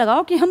अंदाज़ा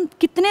लगाओ कि हम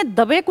कितने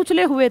दबे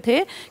कुचले हुए थे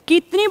कि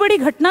इतनी बड़ी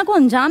घटना को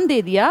अंजाम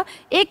दे दिया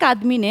एक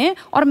आदमी ने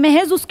और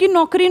महज उसकी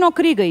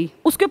नौकरी गई,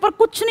 उसके ऊपर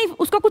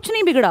उसका कुछ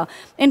नहीं बिगड़ा।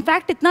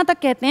 इनफैक्ट इतना तक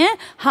कहते हैं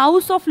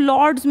हाउस ऑफ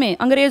लॉर्ड्स में,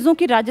 अंग्रेज़ों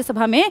की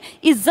राज्यसभा में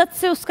इज्जत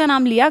से उसका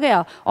नाम लिया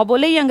गया और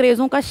बोले ये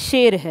अंग्रेज़ों का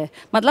शेर है।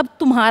 मतलब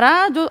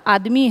तुम्हारा जो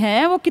आदमी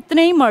है वो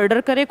कितने ही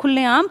मर्डर करे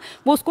खुलेआम,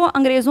 वो उसको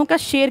अंग्रेज़ों का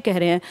शेर कह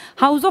रहे हैं।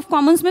 हाउस ऑफ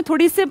कॉमन्स में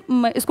थोड़ी सी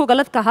इसको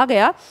गलत कहा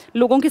गया,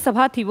 लोगों की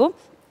सभा थी वो,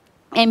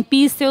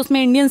 एमपीज से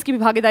उसमें इंडियंस की भी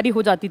भागीदारी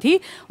हो जाती थी।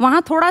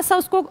 वहाँ थोड़ा सा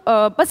उसको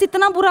बस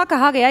इतना बुरा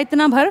कहा गया,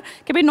 इतना भर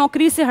कि भाई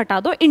नौकरी से हटा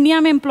दो, इंडिया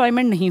में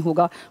एम्प्लॉयमेंट नहीं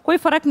होगा। कोई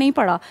फ़र्क नहीं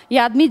पड़ा, ये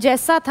आदमी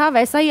जैसा था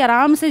वैसा ही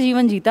आराम से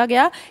जीवन जीता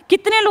गया।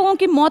 कितने लोगों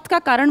की मौत का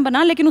कारण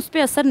बना, लेकिन उस पर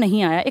असर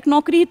नहीं आया। एक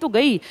नौकरी ही तो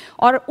गई,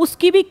 और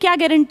उसकी भी क्या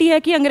गारंटी है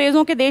कि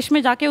अंग्रेज़ों के देश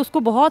में जाके उसको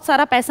बहुत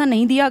सारा पैसा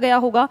नहीं दिया गया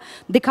होगा।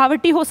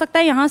 दिखावटी हो सकता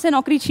है, यहाँ से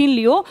नौकरी छीन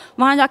लियो,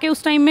 वहाँ जाके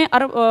उस टाइम में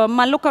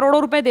मान लो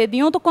करोड़ों रुपये दे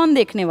दियो तो कौन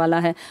देखने वाला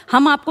है।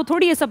 हम आपको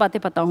थोड़ी ये सब बातें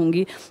पता होंगी।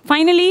 होगी।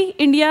 फाइनली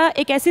इंडिया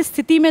एक ऐसी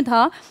स्थिति में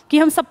था कि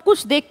हम सब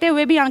कुछ देखते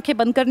हुए भी आंखें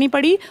बंद करनी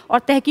पड़ी और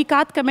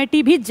तहकीकात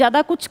कमेटी भी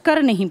ज़्यादा कुछ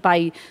कर नहीं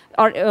पाई।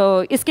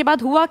 और इसके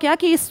बाद हुआ क्या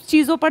कि इस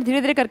चीज़ों पर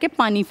धीरे धीरे करके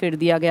पानी फेर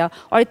दिया गया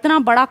और इतना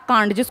बड़ा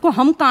कांड, जिसको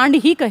हम कांड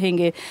ही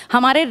कहेंगे,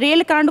 हमारे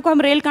रेल कांड को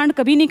हम रेल कांड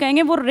कभी नहीं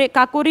कहेंगे, वो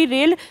काकोरी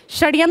रेल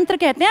षड्यंत्र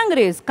कहते हैं,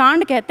 अंग्रेज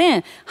कांड कहते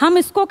हैं, हम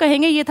इसको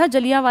कहेंगे ये था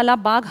जलियांवाला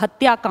बाग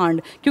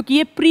हत्याकांड, क्योंकि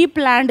ये प्री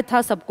प्लान्ड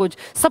था। सब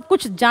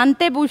कुछ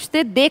जानते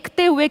बूझते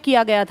देखते हुए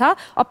किया गया था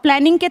और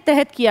प्लानिंग के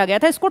तहत किया गया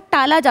था। इसको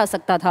टाला जा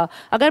सकता था,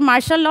 अगर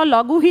मार्शल लॉ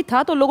लागू ही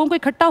था तो लोगों को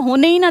इकट्ठा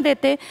होने ही ना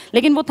देते,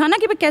 लेकिन वो था ना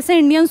कि कैसे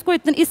इंडियंस को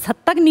इस हद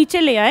तक नीचे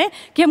ले आए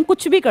कि हम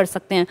कुछ भी कर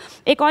सकते हैं।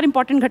 एक और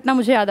इंपॉर्टेंट घटना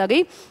मुझे याद आ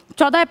गई,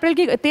 13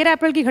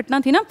 अप्रैल की घटना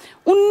थी ना,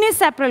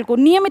 19 अप्रैल को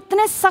नियम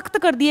इतने सख्त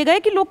कर दिए गए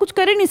कि लोग कुछ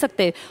कर ही नहीं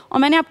सकते। और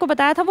मैंने आपको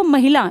बताया था वो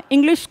महिला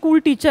इंग्लिश स्कूल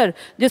टीचर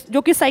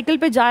जो कि साइकिल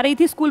पे जा रही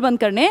थी स्कूल बंद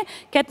करने,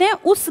 कहते हैं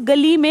उस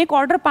गली में एक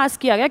ऑर्डर पास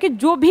किया गया कि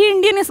जो भी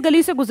इंडियन इस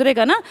गली से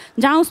गुजरेगा ना,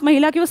 जहां उस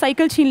महिला की वो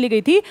साइकिल छीन ली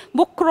गई थी,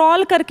 वो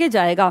क्रॉल करके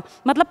जाएगा,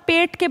 मतलब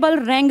पेट के बल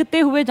रेंगते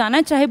हुए जाना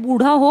है, चाहे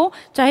बूढ़ा हो,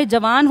 चाहे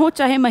जवान हो,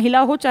 चाहे महिला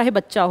हो, चाहे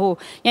बच्चा हो।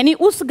 यानी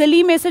उस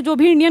गली में से जो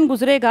भी इंडियन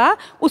गुजरेगा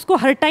उसको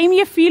हर टाइम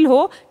ये फील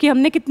हो कि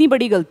हमने कितनी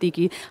बड़ी गलती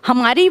की।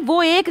 हमारी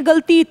वो एक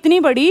गलती इतनी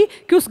बड़ी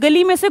कि उस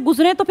गली में से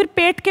गुजरे तो फिर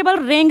पेट के बल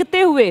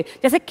रेंगते हुए,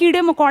 जैसे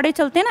कीड़े मकोड़े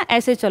चलते हैं ना,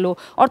 ऐसे चलो।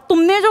 और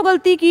तुमने जो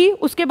गलती की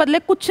उसके बदले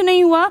कुछ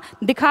नहीं हुआ,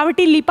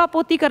 दिखावटी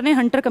लीपापोती करने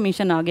हंटर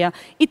कमीशन आ गया।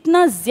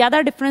 इतना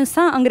ज्यादा डिफरेंस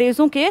था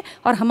अंग्रेजों के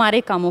और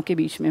हमारे कामों के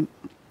बीच में।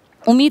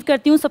 उम्मीद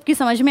करती हूँ सबकी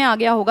समझ में आ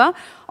गया होगा।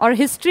 और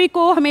हिस्ट्री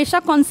को हमेशा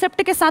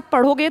कॉन्सेप्ट के साथ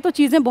पढ़ोगे तो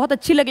चीज़ें बहुत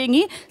अच्छी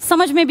लगेंगी,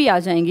 समझ में भी आ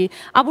जाएंगी।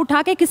 अब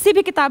उठा के किसी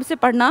भी किताब से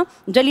पढ़ना,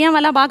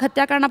 जलियांवाला बाग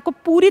हत्याकांड आपको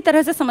पूरी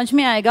तरह से समझ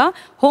में आएगा।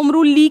 होम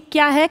रूल लीग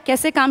क्या है,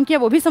 कैसे काम किया,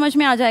 वो भी समझ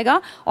में आ जाएगा।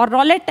 और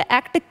रॉलेट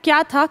एक्ट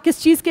क्या था,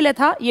 किस चीज़ के लिए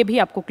था, ये भी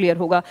आपको क्लियर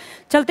होगा।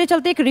 चलते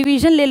चलते एक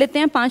रिविजन ले लेते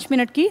हैं 5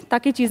 मिनट की,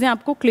 ताकि चीज़ें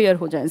आपको क्लियर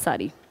हो जाएं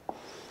सारी।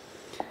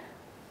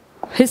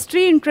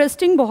 हिस्ट्री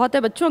इंटरेस्टिंग बहुत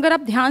है बच्चों, अगर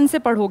आप ध्यान से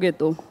पढ़ोगे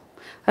तो।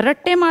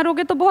 रट्टे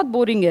मारोगे तो बहुत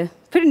बोरिंग है,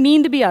 फिर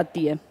नींद भी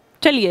आती है।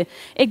 चलिए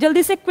एक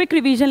जल्दी से क्विक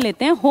रिवीजन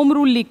लेते हैं, होम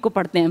रूल लीग को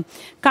पढ़ते हैं।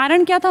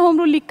 कारण क्या था होम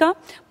रूल लीग का?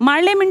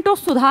 पार्लियामेंटो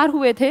सुधार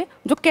हुए थे,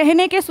 जो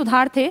कहने के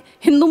सुधार थे,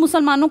 हिंदू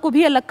मुसलमानों को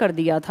भी अलग कर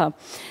दिया था।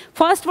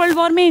 फर्स्ट वर्ल्ड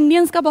वॉर में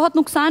इंडियंस का बहुत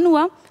नुकसान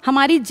हुआ,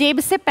 हमारी जेब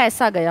से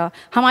पैसा गया,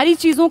 हमारी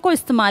चीज़ों को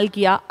इस्तेमाल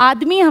किया,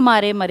 आदमी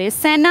हमारे मरे,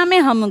 सेना में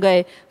हम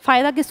गए।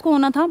 फ़ायदा किसको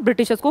होना था?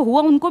 ब्रिटिशर्स को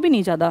हुआ, उनको भी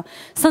नहीं ज़्यादा।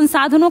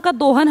 संसाधनों का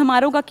दोहन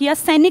हमारों का किया,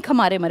 सैनिक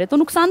हमारे मरे, तो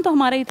नुकसान तो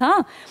हमारा ही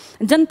था।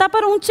 जनता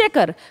पर ऊंचे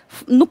कर,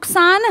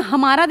 नुकसान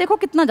हमारा देखो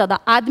कितना ज़्यादा,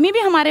 आदमी भी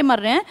हमारे मर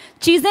रहे हैं,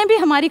 चीज़ें भी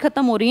हमारी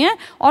ख़त्म हो रही हैं,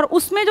 और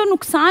उसमें जो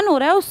नुकसान हो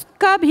रहा है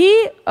उसका भी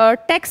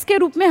टैक्स के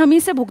रूप में हम ही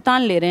से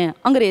भुगतान ले रहे हैं।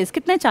 अंग्रेज़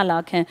कितने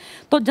चालाक हैं,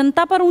 तो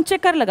जनता पर ऊंचे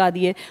कर लगा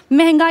दिए।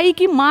 महंगाई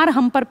की मार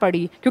हम पर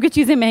पड़ी, क्योंकि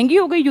चीज़ें महंगी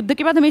हो गई, युद्ध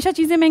के बाद हमेशा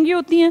चीज़ें महंगी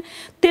होती हैं।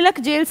 तिलक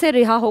जेल से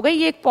रिहा हो गई,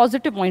 ये एक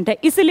पॉजिटिव पॉइंट है,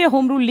 इसलिए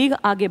होम रूल लीग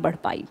आगे बढ़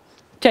पाई।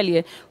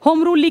 चलिए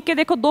होम रूल लीग के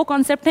देखो 2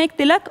 कॉन्सेप्ट हैं, एक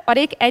तिलक और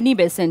एक Annie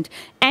Besant.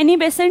 Annie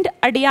Besant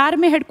Adyar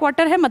में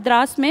हेडक्वार्टर है,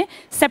 मद्रास में,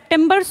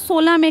 सितंबर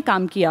 16 में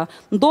काम किया।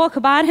 2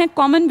 अखबार हैं,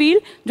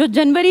 कॉमनवील जो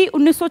जनवरी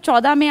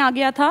 1914 में आ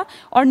गया था,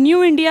 और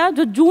न्यू इंडिया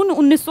जो जून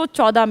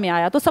 1914 में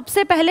आया। तो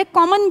सबसे पहले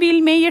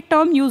कॉमनवील में ये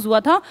टर्म यूज हुआ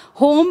था,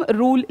 होम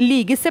रूल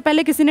लीग, इससे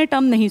पहले किसी ने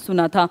टर्म नहीं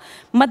सुना था।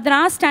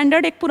 मद्रास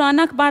स्टैंडर्ड एक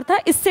पुराना अखबार था,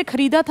 इससे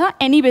खरीदा था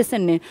एनी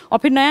बेसेंट ने, और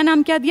फिर नया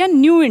नाम क्या दिया?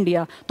 New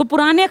India. तो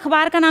पुराने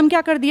अखबार का नाम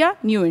क्या कर दिया?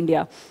 New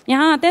India.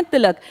 यहाँ आते हैं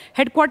तिलक,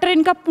 हेडक्वार्टर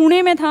इनका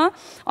पुणे में था,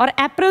 और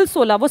अप्रैल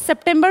 16, वो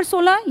सितंबर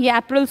 16, ये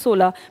अप्रैल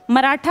 16।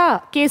 मराठा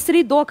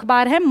केसरी 2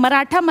 अखबार है,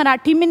 मराठा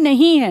मराठी में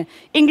नहीं है,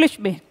 इंग्लिश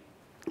में।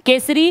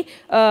 केसरी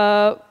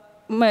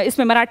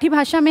इसमें मराठी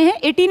भाषा में है,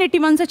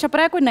 1881 से छप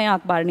रहा है, कोई नया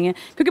अखबार नहीं है,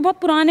 क्योंकि बहुत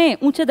पुराने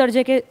ऊंचे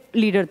दर्जे के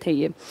लीडर थे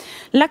ये।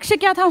 लक्ष्य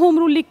क्या था होम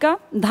रूल लीग का?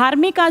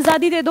 धार्मिक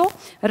आज़ादी दे दो,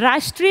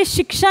 राष्ट्रीय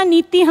शिक्षा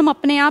नीति हम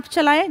अपने आप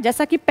चलाएं,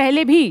 जैसा कि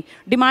पहले भी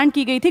डिमांड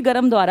की गई थी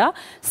गरम द्वारा।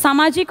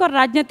 सामाजिक और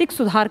राजनीतिक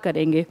सुधार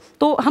करेंगे,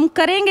 तो हम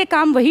करेंगे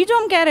काम वही जो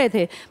हम कह रहे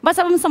थे, बस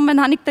अब हम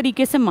संवैधानिक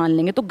तरीके से मान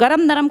लेंगे। तो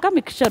गरम नरम का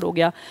मिक्सचर हो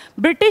गया।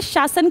 ब्रिटिश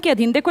शासन के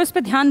अधीन, देखो इस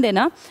पर ध्यान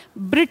देना,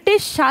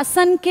 ब्रिटिश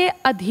शासन के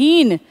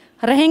अधीन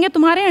रहेंगे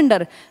तुम्हारे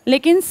अंडर,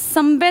 लेकिन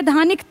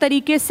संवैधानिक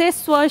तरीके से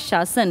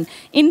स्वशासन।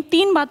 इन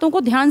 3 बातों को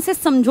ध्यान से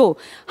समझो।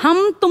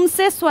 हम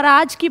तुमसे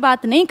स्वराज की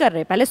बात नहीं कर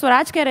रहे, पहले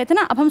स्वराज कह रहे थे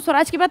ना, अब हम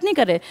स्वराज की बात नहीं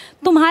कर रहे।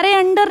 तुम्हारे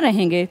अंडर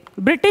रहेंगे,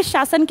 ब्रिटिश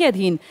शासन के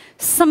अधीन,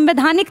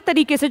 संवैधानिक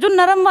तरीके से, जो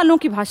नरम वालों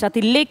की भाषा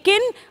थी,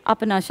 लेकिन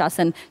अपना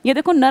शासन। ये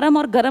देखो नरम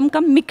और गरम का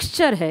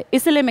मिक्सचर है,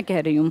 इसलिए मैं कह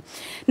रही हूँ।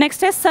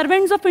 नेक्स्ट है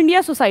सर्वेंट्स ऑफ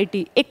इंडिया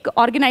सोसाइटी, एक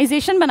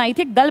ऑर्गेनाइजेशन बनाई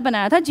थी, एक दल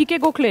बनाया था जीके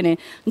गोखले ने,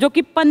 जो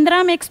कि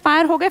 15 में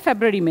एक्सपायर हो गए,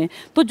 फरवरी में।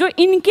 तो जो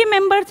इनके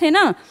मेंबर थे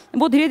ना,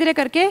 वो धीरे धीरे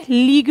करके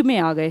लीग में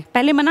आ गए।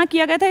 पहले मना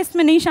किया गया था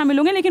इसमें नहीं शामिल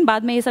होंगे, लेकिन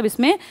बाद में ये सब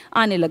इसमें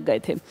आने लग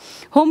गए थे।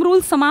 होम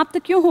रूल समाप्त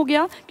क्यों हो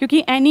गया?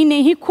 क्योंकि एनी ने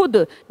ही खुद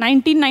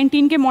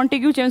 1919 के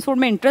मॉन्टेग्यू चेम्सफोर्ड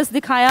में इंटरेस्ट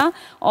दिखाया,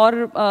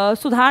 और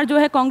सुधार जो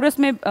है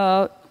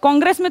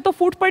कांग्रेस में तो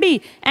फूट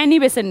पड़ी, एनी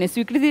बेसेंट ने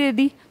स्वीकृति दे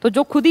दी, तो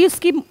जो खुद ही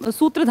उसकी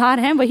सूत्रधार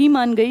हैं वही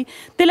मान गई।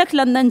 तिलक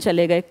लंदन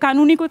चले गए,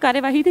 कानूनी कोई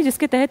कार्यवाही थी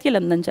जिसके तहत ये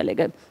लंदन चले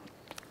गए।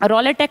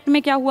 रॉलेट एक्ट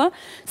में क्या हुआ,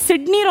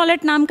 सिडनी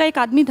रॉलेट नाम का एक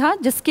आदमी था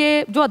जिसके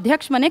जो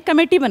अध्यक्ष बने,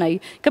 कमेटी बनाई,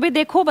 कभी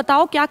देखो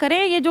बताओ क्या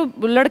करें, ये जो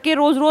लड़के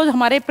रोज रोज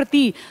हमारे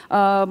प्रति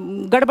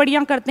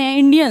गड़बड़ियां करते हैं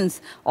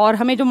इंडियंस और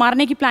हमें जो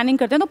मारने की प्लानिंग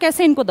करते हैं, तो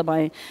कैसे इनको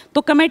दबाएं।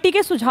 तो कमेटी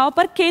के सुझाव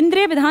पर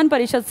केंद्रीय विधान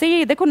परिषद से,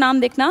 ये देखो नाम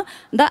देखना,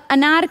 द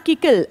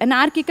अनार्किकल,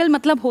 अनार्किकल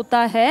मतलब होता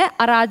है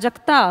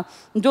अराजकता,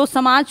 जो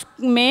समाज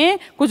में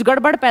कुछ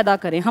गड़बड़ पैदा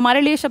करें,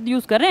 हमारे लिए शब्द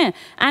यूज कर रहे हैं,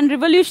 एंड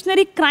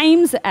रिवोल्यूशनरी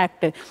क्राइम्स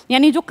एक्ट,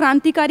 यानी जो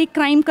क्रांतिकारी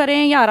क्राइम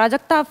करें या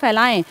अराजकता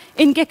फैलाएं,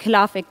 इनके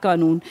खिलाफ एक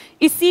कानून।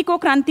 इसी को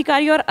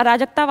क्रांतिकारी और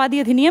अराजकतावादी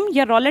अधिनियम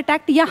या रॉलेट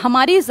एक्ट या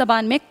हमारी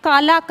जबान में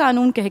काला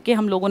कानून कह के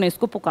हम लोगों ने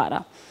इसको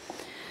पुकारा।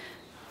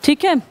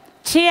 ठीक है,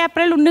 6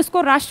 अप्रैल 19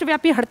 को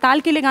राष्ट्रव्यापी हड़ताल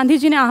के लिए गांधी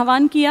जी ने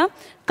आह्वान किया।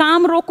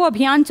 काम रोको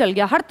अभियान चल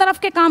गया, हर तरफ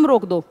के काम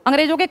रोक दो,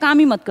 अंग्रेजों के काम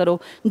ही मत करो।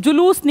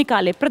 जुलूस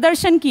निकाले,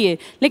 प्रदर्शन किए,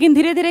 लेकिन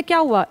धीरे धीरे क्या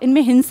हुआ,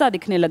 इनमें हिंसा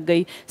दिखने लग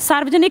गई।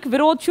 सार्वजनिक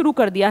विरोध शुरू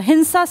कर दिया,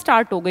 हिंसा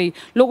स्टार्ट हो गई,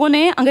 लोगों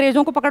ने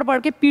अंग्रेजों को पकड़ पकड़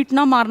के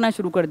पीटना मारना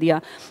शुरू कर दिया।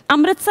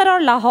 अमृतसर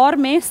और लाहौर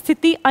में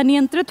स्थिति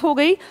अनियंत्रित हो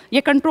गई,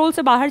 ये कंट्रोल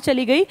से बाहर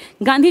चली गई।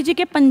 गांधी जी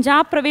के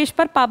पंजाब प्रवेश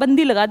पर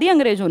पाबंदी लगा दी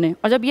अंग्रेजों ने,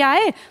 और जब ये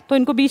आए तो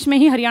इनको बीच में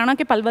ही हरियाणा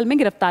के पलवल में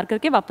गिरफ्तार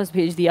करके वापस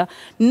भेज दिया।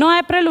 9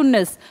 अप्रैल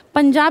 19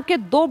 पंजाब के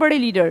 2 बड़े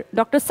लीडर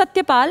डॉक्टर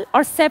सत्यपाल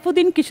और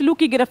सैफुद्दीन किचलू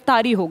की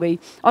गिरफ्तारी हो गई,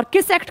 और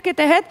किस एक्ट के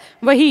तहत,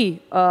 वही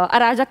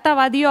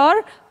अराजकतावादी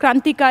और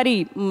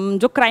क्रांतिकारी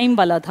जो क्राइम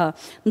वाला था।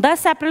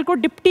 10 अप्रैल को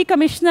डिप्टी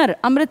कमिश्नर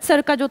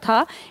अमृतसर का जो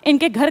था,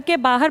 इनके घर के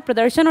बाहर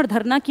प्रदर्शन और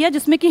धरना किया,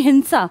 जिसमें कि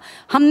हिंसा,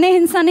 हमने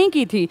हिंसा नहीं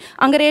की थी,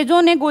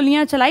 अंग्रेजों ने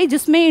गोलियां चलाई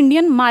जिसमें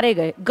इंडियन मारे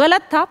गए।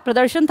 गलत था,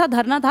 प्रदर्शन था,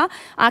 धरना था,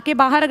 आके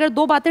बाहर अगर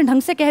 2 बातें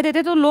ढंग से कह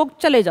देते तो लोग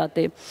चले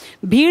जाते।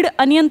 भीड़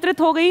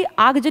अनियंत्रित हो गई,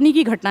 आगजनी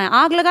की घटनाएं,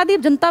 आग लगा दी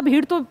जनता,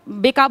 भीड़ तो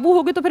बेकाबू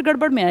होगी तो फिर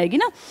गड़बड़ में आएगी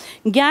ना।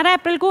 11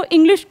 अप्रैल को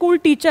इंग्लिश स्कूल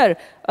टीचर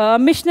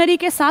मिशनरी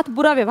के साथ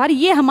बुरा व्यवहार,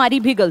 ये हमारी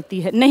भी गलती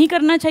है, नहीं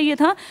करना चाहिए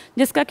था,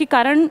 जिसका कि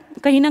कारण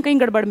कहीं ना कहीं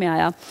गड़बड़ में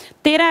आया।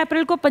 13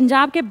 अप्रैल को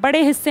पंजाब के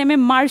बड़े हिस्से में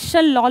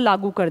मार्शल लॉ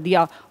लागू कर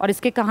दिया, और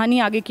इसके कहानी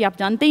आगे की आप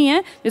जानते ही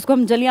हैं, जिसको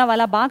हम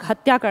जलियांवाला बाग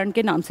हत्याकांड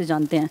के नाम से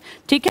जानते हैं।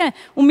 ठीक है,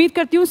 उम्मीद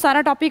करती हूँ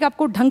सारा टॉपिक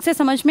आपको ढंग से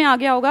समझ में आ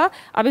गया होगा।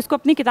 अब इसको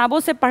अपनी किताबों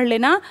से पढ़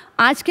लेना,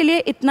 आज के लिए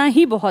इतना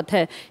ही बहुत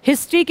है।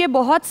 हिस्ट्री के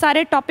बहुत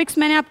सारे टॉपिक्स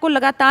मैंने आपको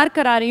लगातार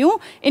करा रही हूँ,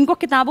 इनको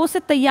किताबों से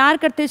तैयार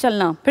करते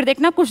चलना, फिर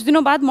देखना कुछ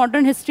दिनों बाद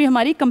मॉडर्न हिस्ट्री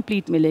हमारी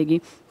कंप्लीट मिलेगी।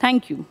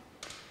 Thank you.